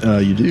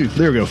 fuel? You do.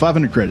 There we go.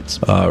 500 credits.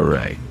 All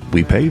right.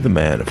 We pay the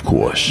man, of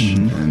course.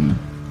 And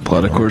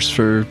plot a course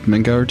for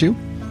Mangower 2?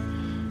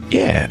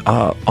 Yeah.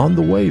 On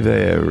the way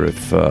there,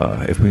 if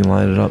we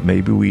line it up,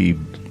 maybe we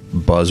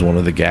buzz one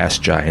of the gas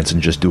giants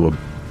and just do a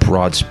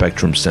broad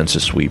spectrum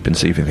census sweep and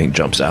see if anything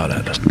jumps out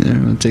at us. Yeah,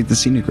 we'll take the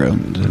scenic route.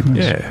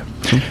 Yeah.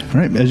 All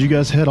right. As you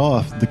guys head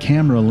off, the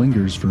camera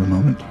lingers for a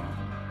moment.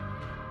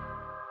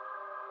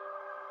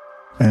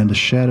 And a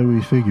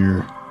shadowy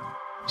figure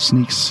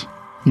sneaks,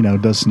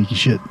 does sneaky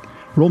shit.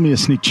 Roll me a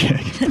sneak check.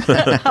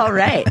 All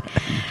right.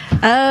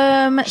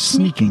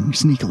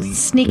 Sneakily.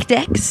 Sneak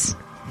decks.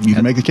 You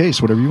can make the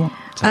case, whatever you want.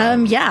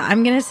 Yeah,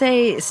 I'm gonna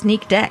say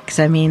sneak decks.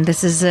 I mean,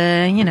 this is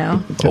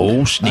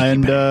Oh, sneaky.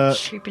 And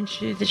creeping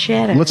through the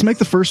shadows. let's give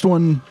the first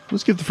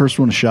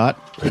one a shot.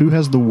 Who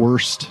has the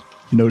worst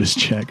notice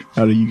check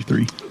out of you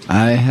three?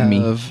 I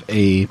have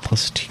a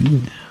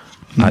 +2.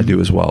 I do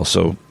as well,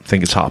 so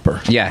think it's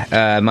Hopper.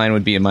 Yeah, mine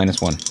would be a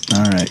 -1.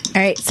 All right.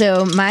 All right,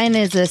 so mine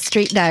is a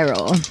straight die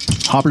roll.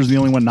 Hopper's the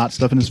only one not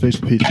stuffing his face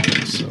with pizza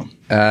pills, so.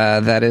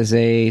 That is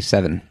a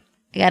 7.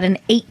 I got an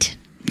 8.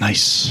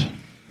 Nice.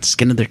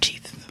 Skin of their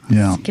teeth.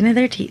 Yeah. Skin of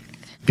their teeth.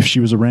 If she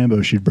was a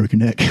Rambo, she'd broke her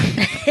neck.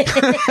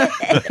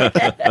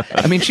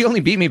 I mean, she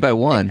only beat me by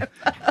 1.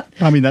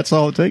 I mean, that's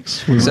all it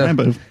takes. We're So-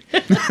 Rambo.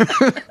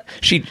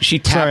 She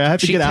tapped. Sorry, I have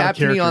to she get out of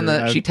tapped me on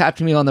character. the. She tapped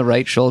me on the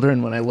right shoulder,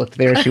 and when I looked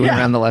there, she went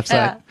around the left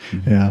side.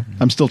 Yeah.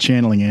 I'm still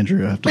channeling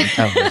Andrew after.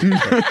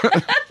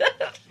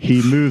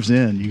 He moves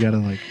in. You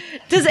gotta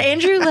Does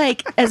Andrew,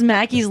 as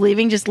Mackie's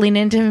leaving, just lean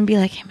into him and be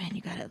like, "Hey man,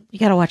 you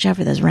gotta watch out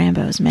for those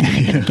Rambos, man.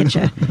 They're gonna get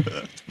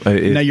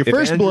you." now your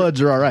first bloods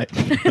are all right.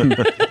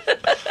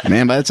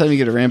 Man, by the time you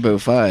get to Rambo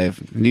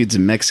 5, dudes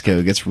in Mexico,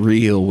 it gets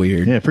real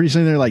weird. Yeah, pretty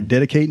soon they're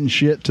dedicating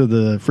shit to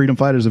the freedom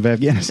fighters of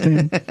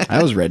Afghanistan.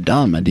 I was Red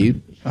Dawn, my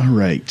dude. All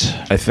right.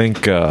 I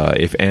think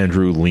if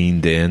Andrew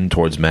leaned in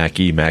towards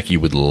Mackie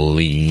would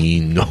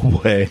lean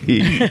away.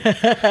 He's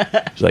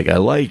like, I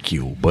like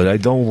you, but I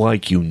don't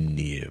like you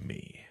near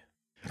me.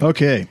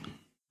 Okay.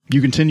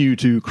 You continue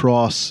to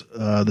cross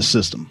the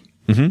system.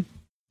 Mm-hmm. I'm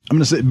going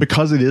to say,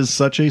 because it is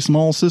such a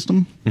small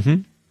system,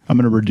 Mm-hmm. I'm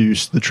going to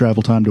reduce the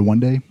travel time to 1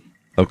 day.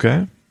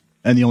 Okay.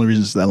 And the only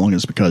reason it's that long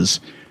is because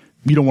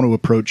you don't want to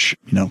approach,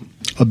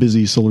 a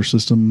busy solar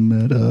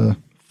system at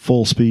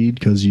full speed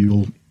because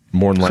you'll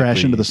More than crash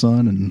likely, into the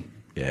sun. And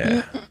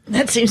Yeah.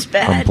 That seems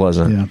bad.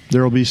 Unpleasant. yeah,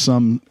 there will be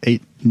some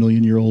 8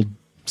 million year old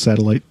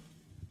satellite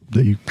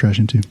that you crash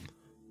into.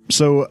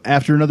 So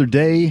after another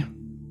day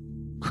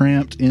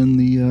cramped in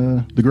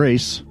the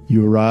Grace,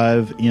 you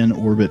arrive in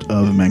orbit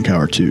of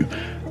Mancower 2.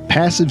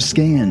 Passive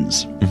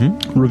scans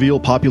reveal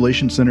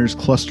population centers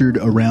clustered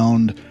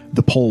around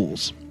the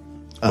poles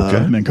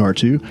of Mancower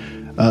 2,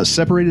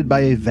 separated by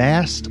a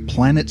vast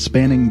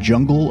planet-spanning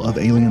jungle of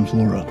alien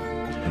flora.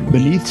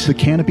 Beneath the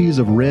canopies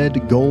of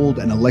red, gold,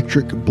 and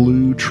electric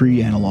blue tree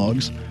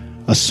analogs,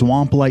 a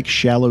swamp-like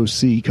shallow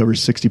sea covers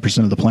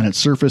 60% of the planet's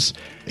surface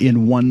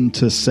in 1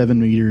 to 7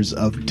 meters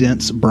of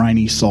dense,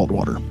 briny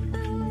saltwater.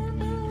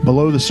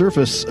 Below the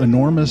surface,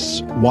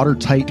 enormous,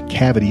 watertight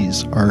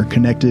cavities are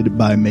connected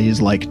by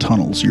maze-like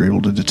tunnels you're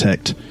able to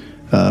detect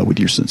with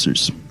your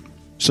sensors.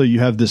 So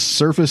you have this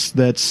surface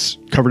that's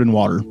covered in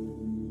water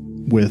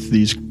with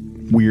these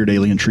weird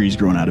alien trees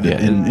growing out of it,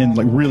 Yeah.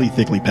 and really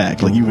thickly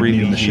packed. Like you would need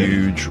Really a machete.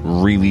 huge,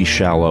 really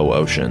shallow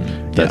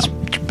ocean. That's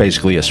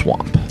basically a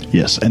swamp.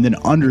 Yes, and then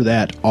under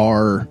that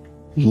are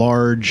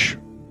large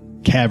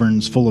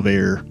caverns full of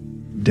air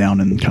down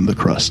in kind of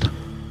the crust.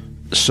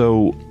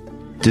 So,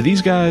 do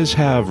these guys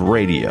have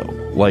radio?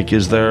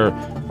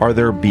 Are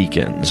there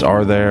beacons?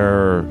 Are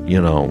there,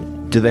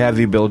 do they have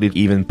the ability to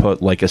even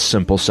put a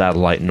simple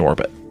satellite in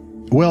orbit?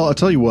 Well, I'll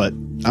tell you what.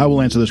 I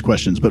will answer those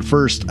questions, but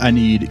first I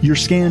need your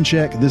scan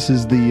check. This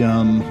is the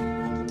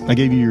I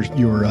gave you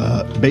your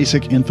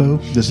basic info.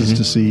 This is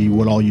to see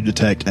what all you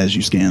detect as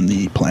you scan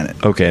the planet.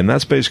 Okay, and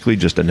that's basically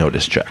just a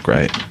notice check,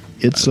 right?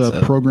 It's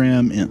a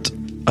program int.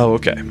 Oh,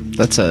 okay.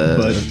 That's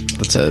a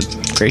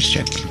grace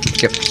check.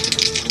 Yep.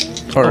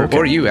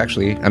 Or you,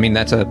 actually. I mean,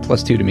 that's a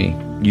 +2 to me.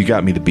 You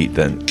got me to beat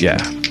then. Yeah.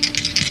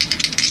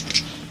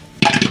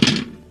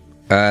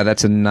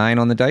 That's a 9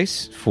 on the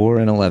dice for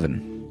an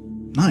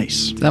 11.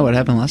 Nice. Is that what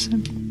happened last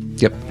time?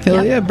 Yep.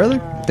 Hell yeah, brother.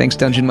 Thanks,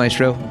 Dungeon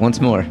Maestro. Once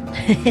more.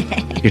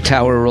 Your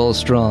tower rolls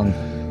strong.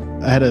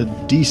 I had a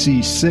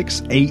DC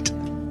 6, 8,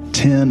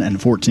 10,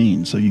 and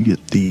 14. So you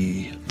get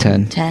the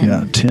 10. 10.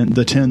 Yeah, 10.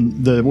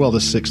 The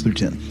 6 through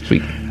 10.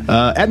 Sweet.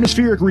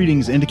 Atmospheric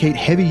readings indicate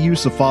heavy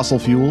use of fossil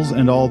fuels,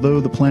 and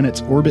although the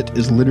planet's orbit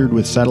is littered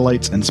with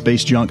satellites and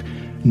space junk,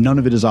 none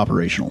of it is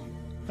operational.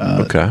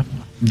 Okay.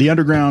 The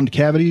underground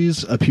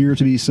cavities appear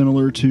to be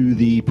similar to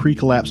the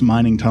pre-collapse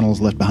mining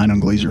tunnels left behind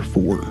on Glazer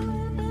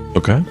 4.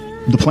 Okay.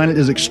 The planet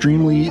is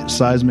extremely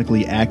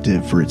seismically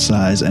active for its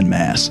size and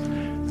mass.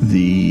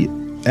 The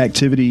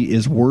activity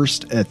is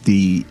worst at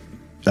the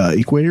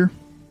equator,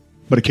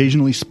 but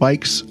occasionally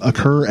spikes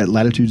occur at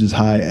latitudes as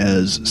high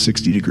as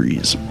 60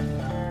 degrees.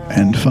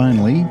 And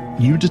finally,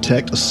 you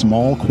detect a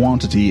small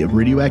quantity of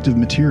radioactive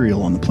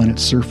material on the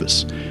planet's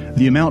surface.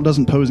 The amount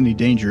doesn't pose any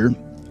danger,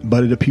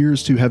 but it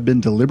appears to have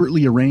been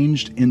deliberately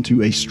arranged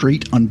into a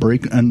straight,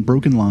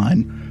 unbroken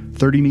line,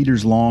 30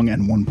 meters long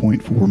and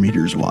 1.4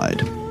 meters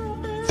wide.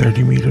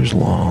 30 meters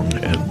long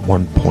and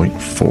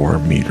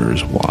 1.4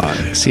 meters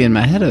wide. See, in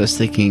my head, I was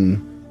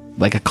thinking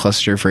like a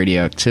cluster of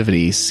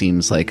radioactivity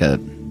seems like a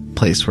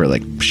place where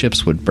like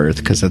ships would berth,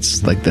 because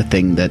that's like the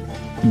thing that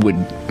would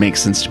make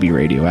sense to be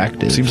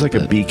radioactive. Seems like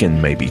a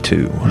beacon maybe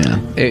too. Yeah.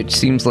 It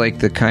seems like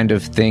the kind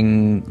of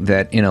thing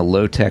that in a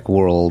low-tech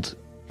world,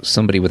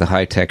 somebody with a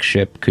high-tech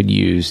ship could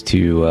use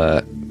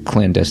to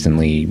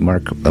clandestinely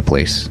mark a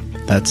place.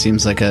 That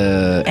seems like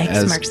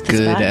as marks the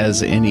good spot.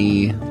 as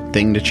any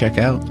thing to check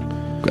out.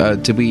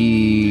 Did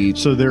we...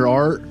 So there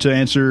are, to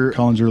answer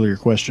Colin's earlier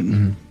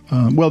question,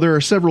 well, there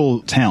are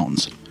several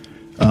towns.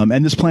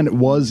 And this planet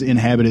was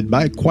inhabited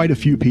by quite a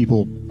few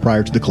people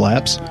prior to the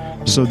collapse.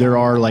 So there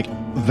are like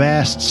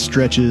vast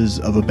stretches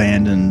of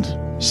abandoned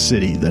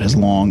city that has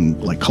long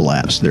like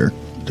collapsed. There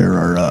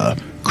are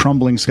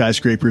crumbling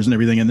skyscrapers and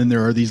everything. And then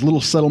there are these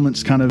little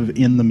settlements kind of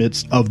in the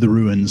midst of the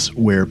ruins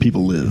where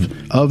people live.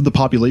 Of the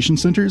population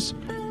centers,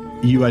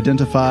 you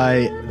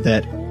identify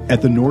that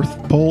at the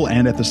North Pole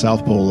and at the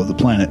South Pole of the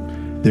planet,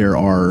 there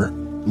are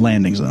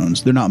landing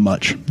zones. They're not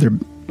much. They're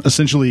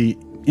essentially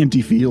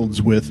empty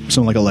fields with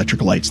some like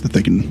electric lights that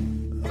they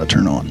can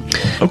turn on.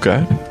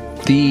 Okay.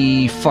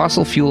 The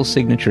fossil fuel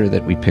signature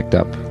that we picked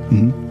up,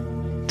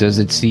 does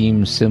it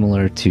seem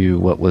similar to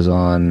what was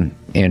on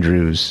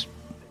Andrew's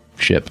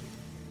ship?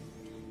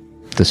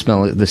 The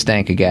smell, the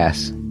stank of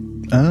gas.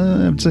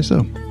 I would say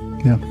so.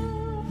 Yeah.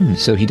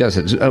 So he does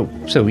it. Oh,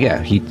 so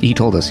yeah, he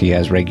told us he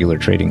has regular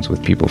tradings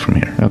with people from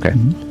here. Okay.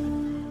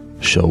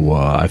 So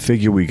I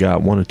figure we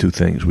got one or two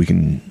things. We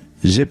can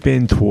zip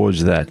in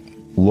towards that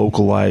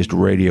localized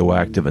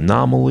radioactive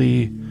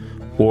anomaly,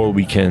 or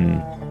we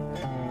can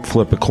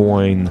flip a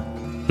coin,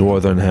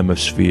 northern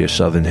hemisphere,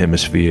 southern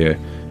hemisphere,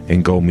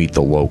 and go meet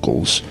the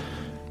locals.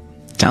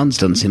 Towns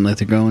don't seem like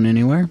they're going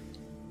anywhere.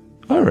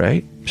 All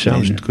right.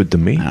 Sounds good to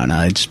me. I don't know.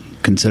 I just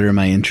consider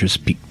my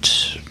interest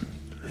piqued.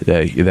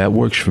 That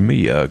works for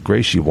me.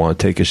 Grace, you want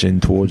to take us in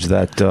towards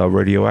that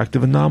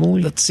radioactive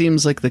anomaly? That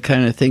seems like the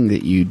kind of thing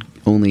that you'd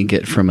only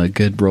get from a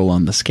good roll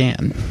on the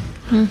scan.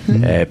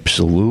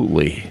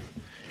 Absolutely.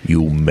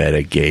 You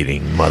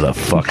mitigating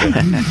motherfucker.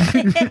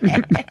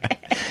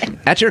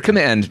 At your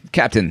command,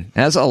 Captain,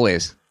 as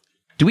always.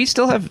 Do we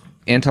still have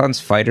Anton's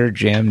fighter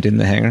jammed in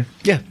the hangar?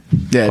 Yeah.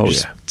 Yeah, it Oh,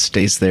 just yeah.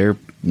 stays there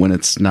when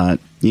it's not,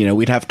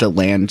 we'd have to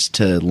land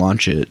to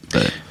launch it,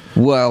 but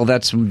Well,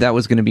 that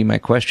was going to be my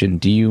question.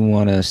 Do you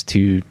want us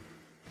to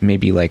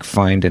maybe like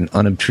find an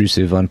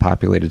unobtrusive,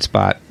 unpopulated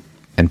spot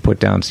and put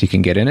down so you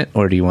can get in it,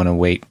 or do you want to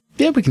wait?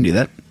 yeah, we can do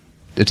that.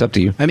 It's up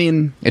to you. I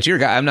mean, It's your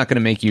guy. I'm not going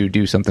to make you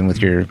do something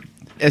with your.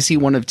 I see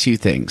one of two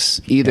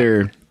things.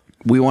 Either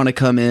we want to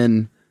come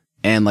in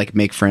and like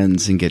make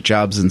friends and get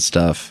jobs and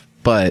stuff,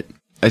 but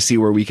I see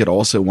where we could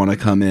also want to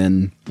come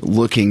in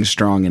looking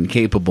strong and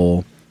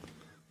capable,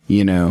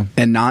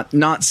 and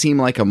not seem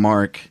like a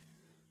mark,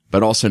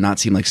 but also not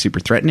seem like super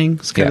threatening.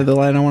 It's kind of the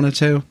line I wanted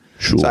to.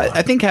 Sure. So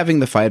I think having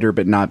the fighter,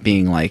 but not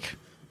being like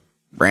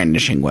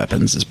brandishing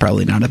weapons is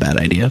probably not a bad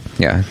idea.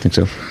 Yeah, I think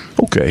so.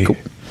 Okay. Cool.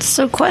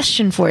 So,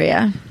 question for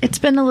you. It's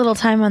been a little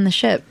time on the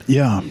ship.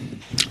 Yeah.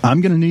 I'm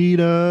going to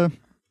need a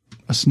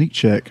sneak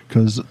check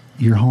because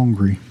you're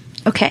hungry.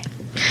 Okay.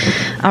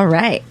 All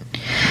right.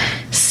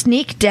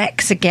 Sneak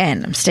dex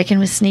again. I'm sticking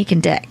with sneak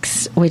and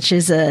dex, which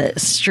is a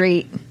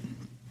straight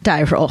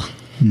die roll.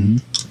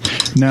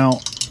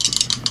 Now,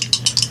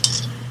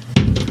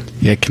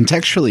 Yeah,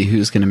 contextually,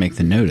 who's going to make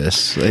the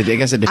notice? I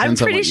guess it I'm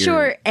depends on pretty what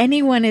sure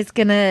anyone is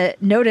going to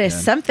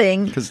notice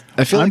something Because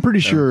I feel I'm like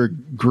pretty sure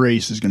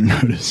Grace is going to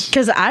notice.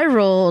 because I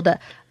rolled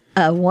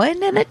a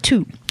 1 and a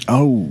 2.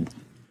 Oh.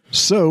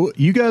 So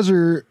you guys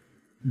are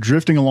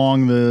drifting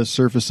along the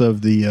surface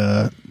of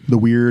the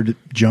weird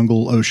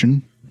jungle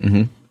ocean.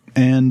 Mm-hmm.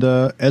 And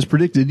as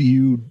predicted,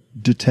 you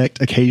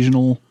detect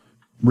occasional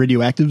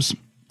radioactives,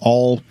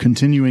 all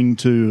continuing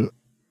to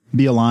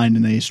be aligned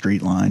in a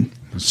straight line.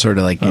 Sort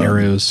of like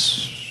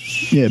arrows.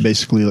 Yeah,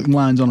 basically like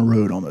lines on a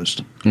road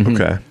almost.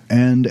 Okay.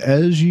 And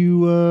as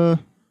you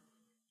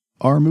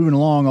are moving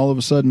along, all of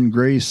a sudden,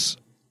 Grace,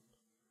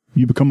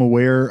 you become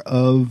aware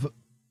of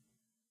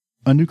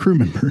a new crew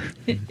member.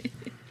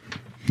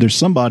 There's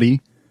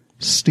somebody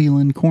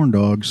stealing corn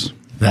dogs.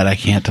 That I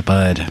can't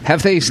bud.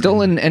 Have they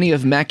stolen any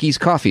of Mackie's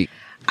coffee?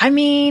 I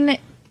mean,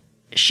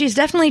 she's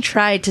definitely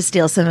tried to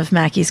steal some of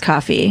Mackie's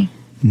coffee,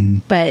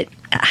 but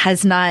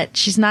has not.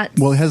 She's not.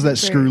 Well, it has that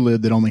super- screw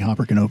lid that only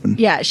Hopper can open.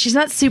 Yeah, she's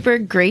not super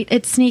great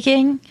at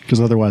sneaking.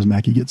 Because otherwise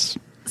Mackie gets...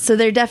 So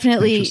they're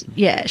definitely,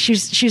 yeah, she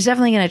was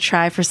definitely going to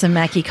try for some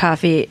Mackie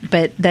coffee,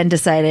 but then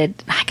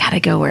decided, I got to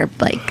go where,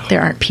 like,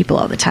 there aren't people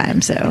all the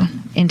time. So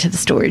into the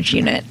storage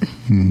unit.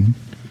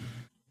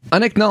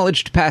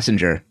 Unacknowledged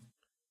passenger.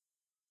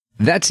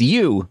 That's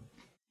you.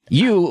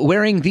 You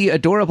wearing the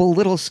adorable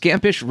little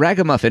scampish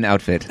ragamuffin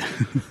outfit.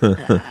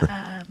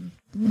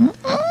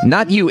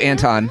 Not you,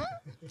 Anton.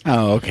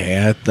 Oh,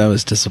 okay. I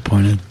was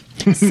disappointed.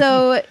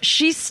 So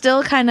she's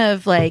still kind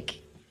of like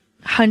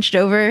hunched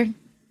over,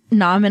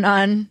 nomming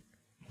on.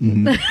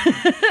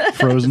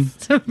 Frozen.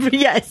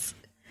 Yes.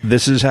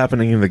 This is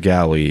happening in the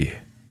galley.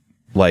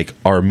 Like,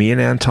 are me and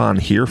Anton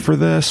here for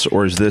this,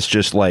 or is this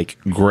just like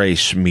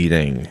Grace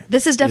meeting?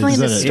 This is definitely in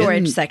the that it?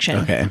 storage section.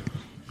 Okay.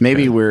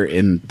 Maybe we're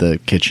in the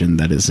kitchen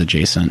that is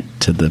adjacent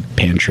to the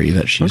pantry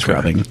that she's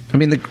robbing. I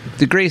mean,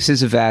 the Grace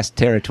is a vast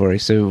territory,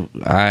 so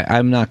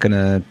I'm not going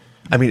to...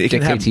 I mean, it can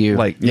Dictate happen, to you.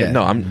 like, Yeah.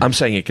 no, I'm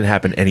saying it can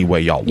happen any way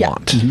y'all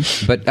want.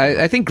 But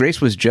I think Grace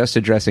was just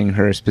addressing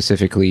her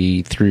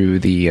specifically through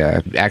the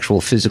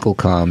actual physical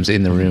comms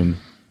in the room.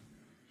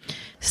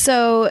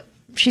 So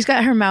she's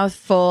got her mouth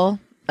full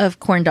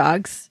of corn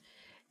dogs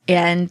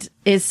and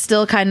is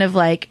still kind of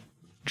like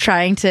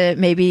trying to,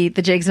 maybe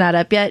the jig's not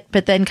up yet,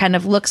 but then kind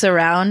of looks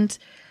around.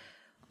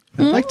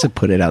 I'd like to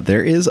put it out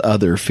there is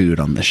other food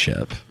on the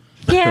ship.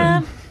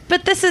 Yeah,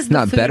 but this is the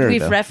Not food better,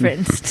 we've though.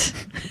 referenced.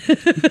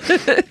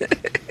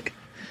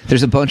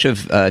 There's a bunch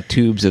of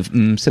tubes of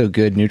so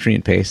good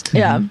nutrient paste.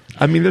 Yeah.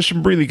 I mean, there's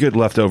some really good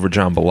leftover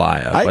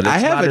jambalaya, but it's I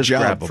have not a as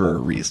job grabbable. for a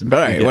reason. But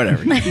all right,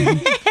 whatever.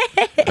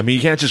 I mean,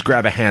 you can't just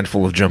grab a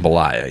handful of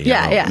jambalaya. You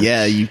Yeah, know? yeah.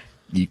 Yeah,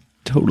 you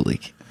totally...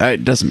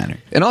 It doesn't matter.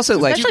 And also,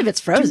 like, Especially if it's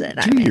frozen.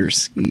 I Do mean. your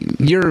scheme.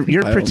 you're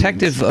By all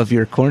protective of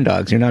your corn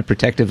dogs. You're not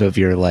protective of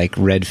your, like,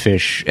 red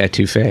fish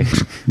etouffee.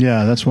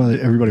 Yeah, that's why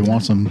everybody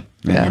wants them.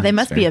 Yeah, They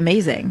must that's be fair.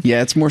 amazing.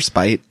 Yeah, it's more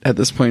spite at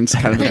this point. It's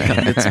kind of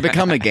it's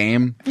become a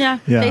game. Yeah,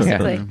 Yeah.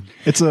 basically.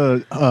 It's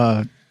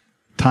a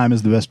time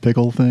is the best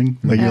pickle thing.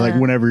 Like you're like,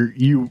 whenever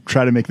you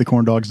try to make the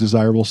corn dogs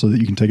desirable so that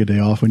you can take a day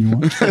off when you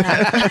want.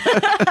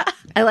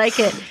 I like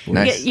it.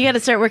 Nice. You got to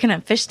start working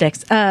on fish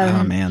sticks.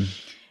 Oh man.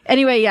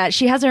 Anyway, yeah,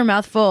 she has her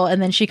mouth full,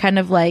 and then she kind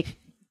of like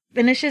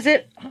finishes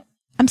it.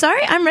 I'm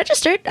sorry, I'm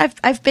registered.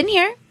 I've been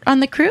here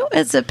on the crew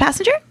as a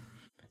passenger.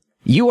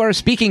 You are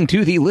speaking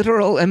to the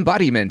literal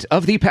embodiment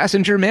of the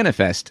passenger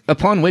manifest,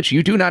 upon which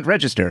you do not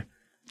register.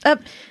 Yes,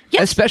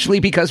 Especially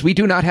because we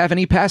do not have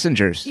any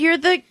passengers. you're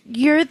the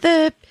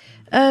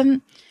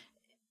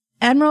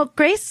Admiral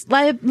Grace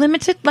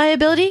Limited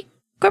Liability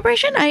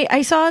Corporation.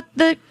 I saw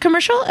the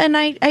commercial and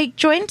I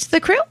joined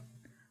the crew.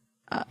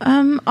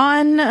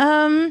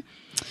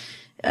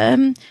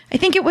 I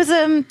think it was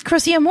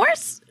Crocea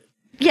Morse.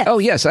 Yes. Oh,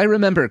 yes, I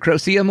remember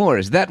Crocea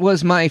Moors. That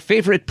was my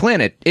favorite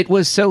planet. It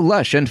was so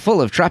lush and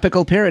full of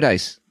tropical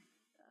paradise.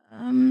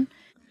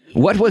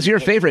 What was your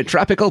favorite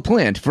tropical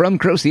plant from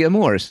Crocea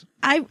Moors?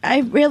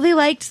 I really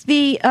liked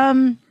the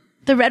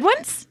red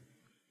ones.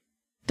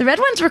 The red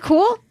ones were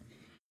cool.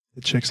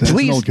 It checks out. It's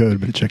Please. an old code,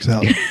 but it checks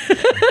out.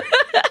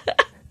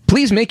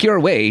 Please make your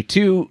way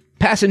to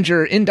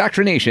passenger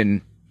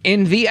indoctrination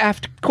in the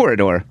aft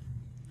corridor.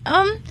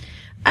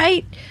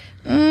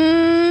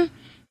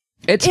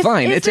 It's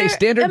fine. Is It's a there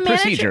standard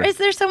manager? procedure. Is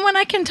there someone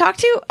I can talk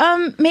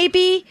to?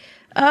 Maybe.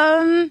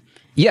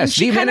 Yes,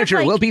 she the kind of, manager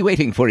like- will be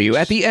waiting for you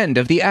at the end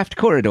of the aft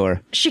corridor.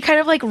 She kind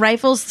of like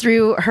rifles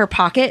through her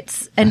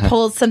pockets and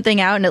pulls something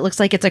out, and it looks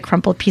like it's a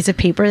crumpled piece of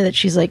paper that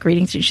she's like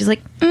reading through. She's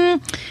like,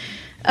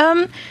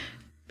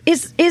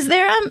 is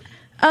there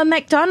a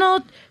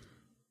McDonald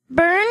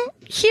Byrne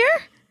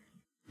here?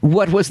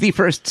 What was the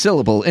first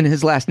syllable in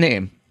his last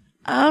name?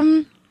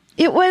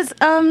 It was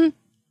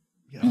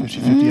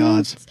 50-50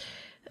 odds.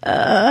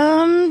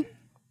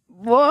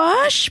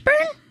 Washburn.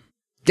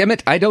 Damn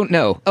it, I don't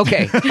know.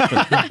 Okay.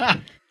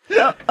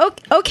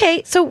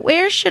 Okay, so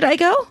where should I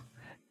go?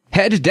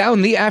 Head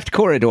down the aft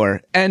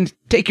corridor and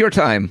take your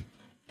time.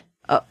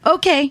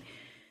 Okay.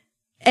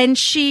 And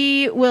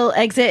she will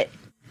exit.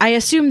 I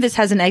assume this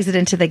has an exit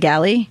into the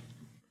galley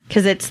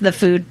because it's the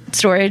food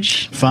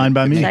storage Fine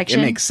by me. It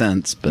section. makes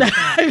sense, but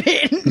I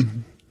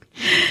mean,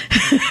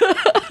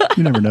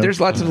 You never know. There's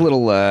lots of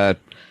little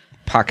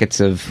pockets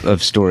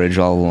of storage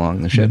all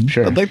along the ship.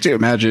 Sure. I'd like to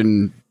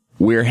imagine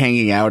we're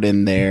hanging out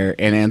in there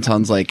and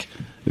Anton's like,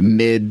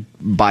 mid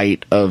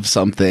bite of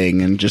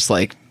something and just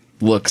like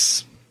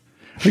looks.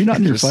 Are you not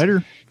in your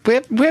fighter?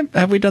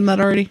 Have we done that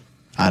already?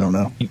 I don't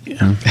know.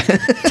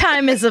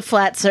 Time is a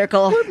flat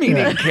circle.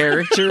 Meaning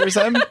characters.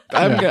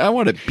 I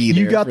want to be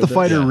there. You got for the this.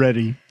 fighter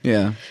ready.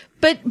 Yeah.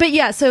 But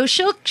yeah, so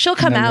she'll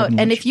come And I out, love and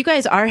lunch. if you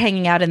guys are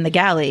hanging out in the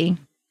galley,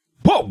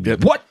 Whoa!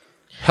 What?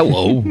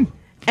 Hello,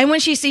 and when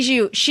she sees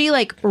you, she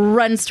like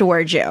runs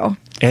towards you.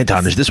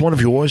 Anton. Is this one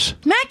of yours?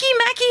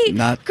 Mackie,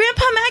 Not-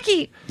 Grandpa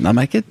Mackie. Not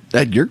my kid.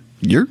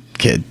 Your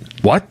kid.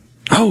 What?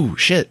 Oh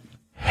shit.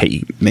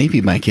 Hey,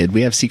 Maybe my kid.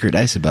 We have secret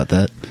dice about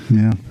that.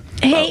 Yeah.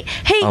 Hey,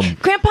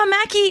 Grandpa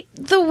Mackie,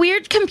 the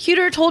weird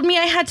computer told me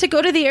I had to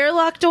go to the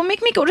airlock. Don't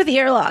make me go to the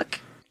airlock.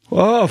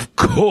 of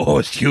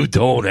course you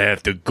don't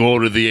have to go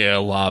to the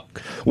airlock.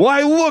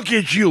 Why, look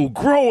at you,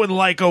 growing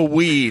like a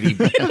weed. He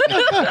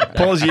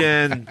pulls you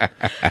in,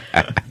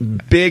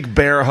 big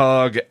bear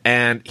hug,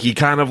 and he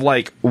kind of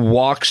like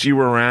walks you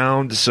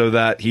around so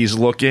that he's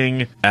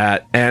looking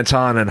at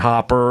Anton and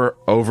Hopper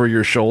over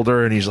your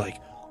shoulder, and he's like,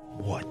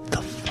 what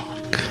the fuck?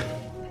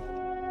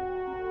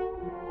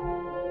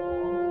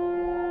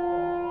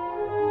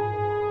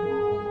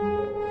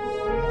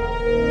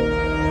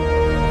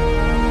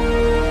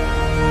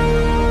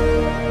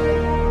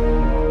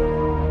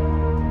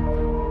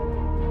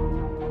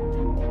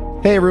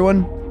 Hey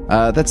everyone,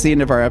 that's the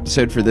end of our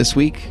episode for this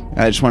week.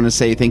 I just want to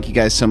say thank you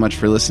guys so much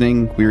for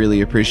listening. We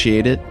really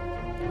appreciate it.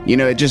 You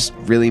know, it just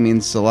really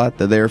means a lot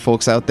that there are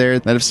folks out there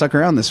that have stuck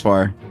around this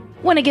far.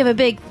 Want to give a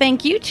big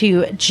thank you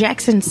to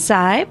Jackson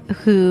Sibe,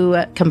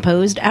 who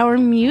composed our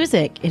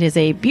music. It is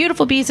a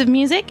beautiful piece of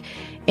music,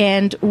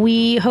 and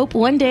we hope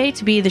one day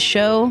to be the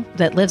show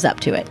that lives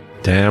up to it.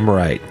 Damn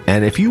right.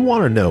 And if you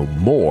want to know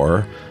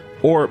more,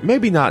 or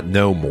maybe not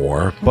know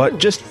more, but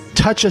just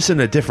touch us in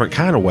a different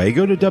kind of way,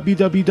 go to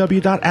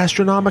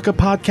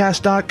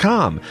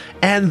www.astronomicapodcast.com.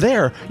 And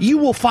there you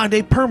will find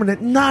a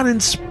permanent,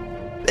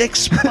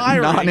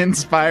 non-expiring,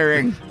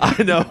 Non-inspiring.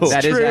 I know,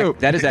 That is true,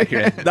 that is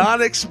accurate.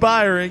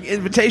 non-expiring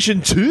invitation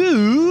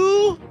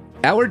to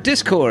Our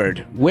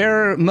Discord,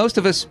 where most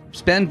of us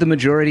spend the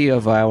majority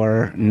of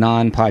our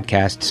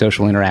non-podcast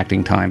social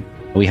interacting time.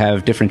 We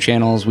have different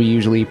channels. We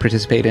usually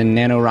participate in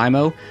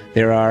NaNoWriMo.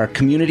 There are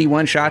community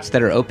one-shots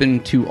that are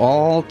open to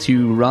all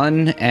to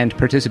run and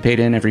participate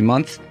in every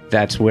month.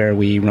 That's where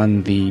we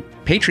run the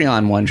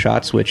Patreon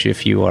one-shots, which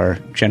if you are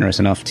generous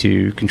enough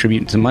to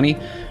contribute some money,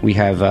 we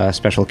have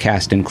special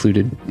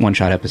cast-included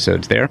one-shot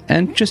episodes there.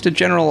 And just a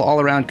general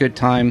all-around good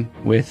time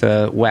with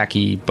a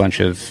wacky bunch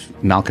of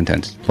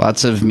malcontents.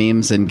 Lots of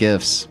memes and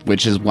GIFs,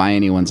 which is why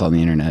anyone's on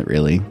the internet,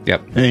 really.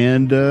 Yep.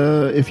 And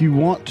if you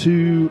want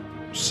to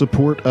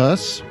support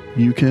us,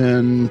 you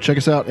can check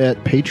us out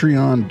at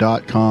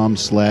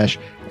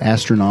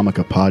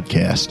patreon.com/Astronomica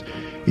Podcast.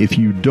 If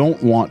you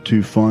don't want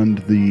to fund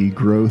the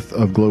growth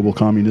of global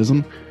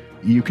communism,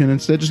 you can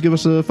instead just give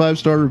us a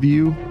 5-star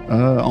review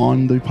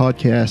on the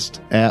podcast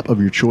app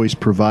of your choice,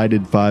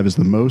 provided 5 is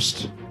the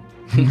most.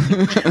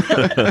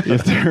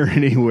 If there are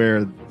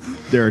anywhere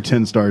there are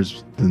 10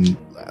 stars, then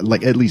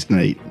like at least an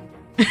 8.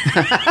 Yeah,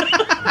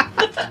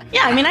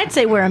 I mean, I'd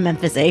say we're a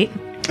Memphis 8.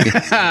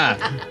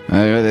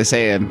 They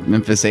say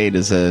Memphis 8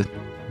 is a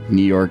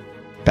New York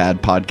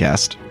bad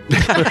podcast.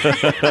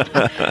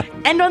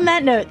 And on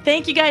that note,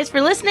 thank you guys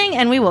for listening,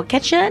 and we will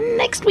catch you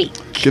next week.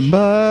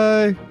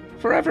 Goodbye.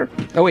 Forever.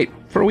 Oh, wait.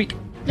 For a week.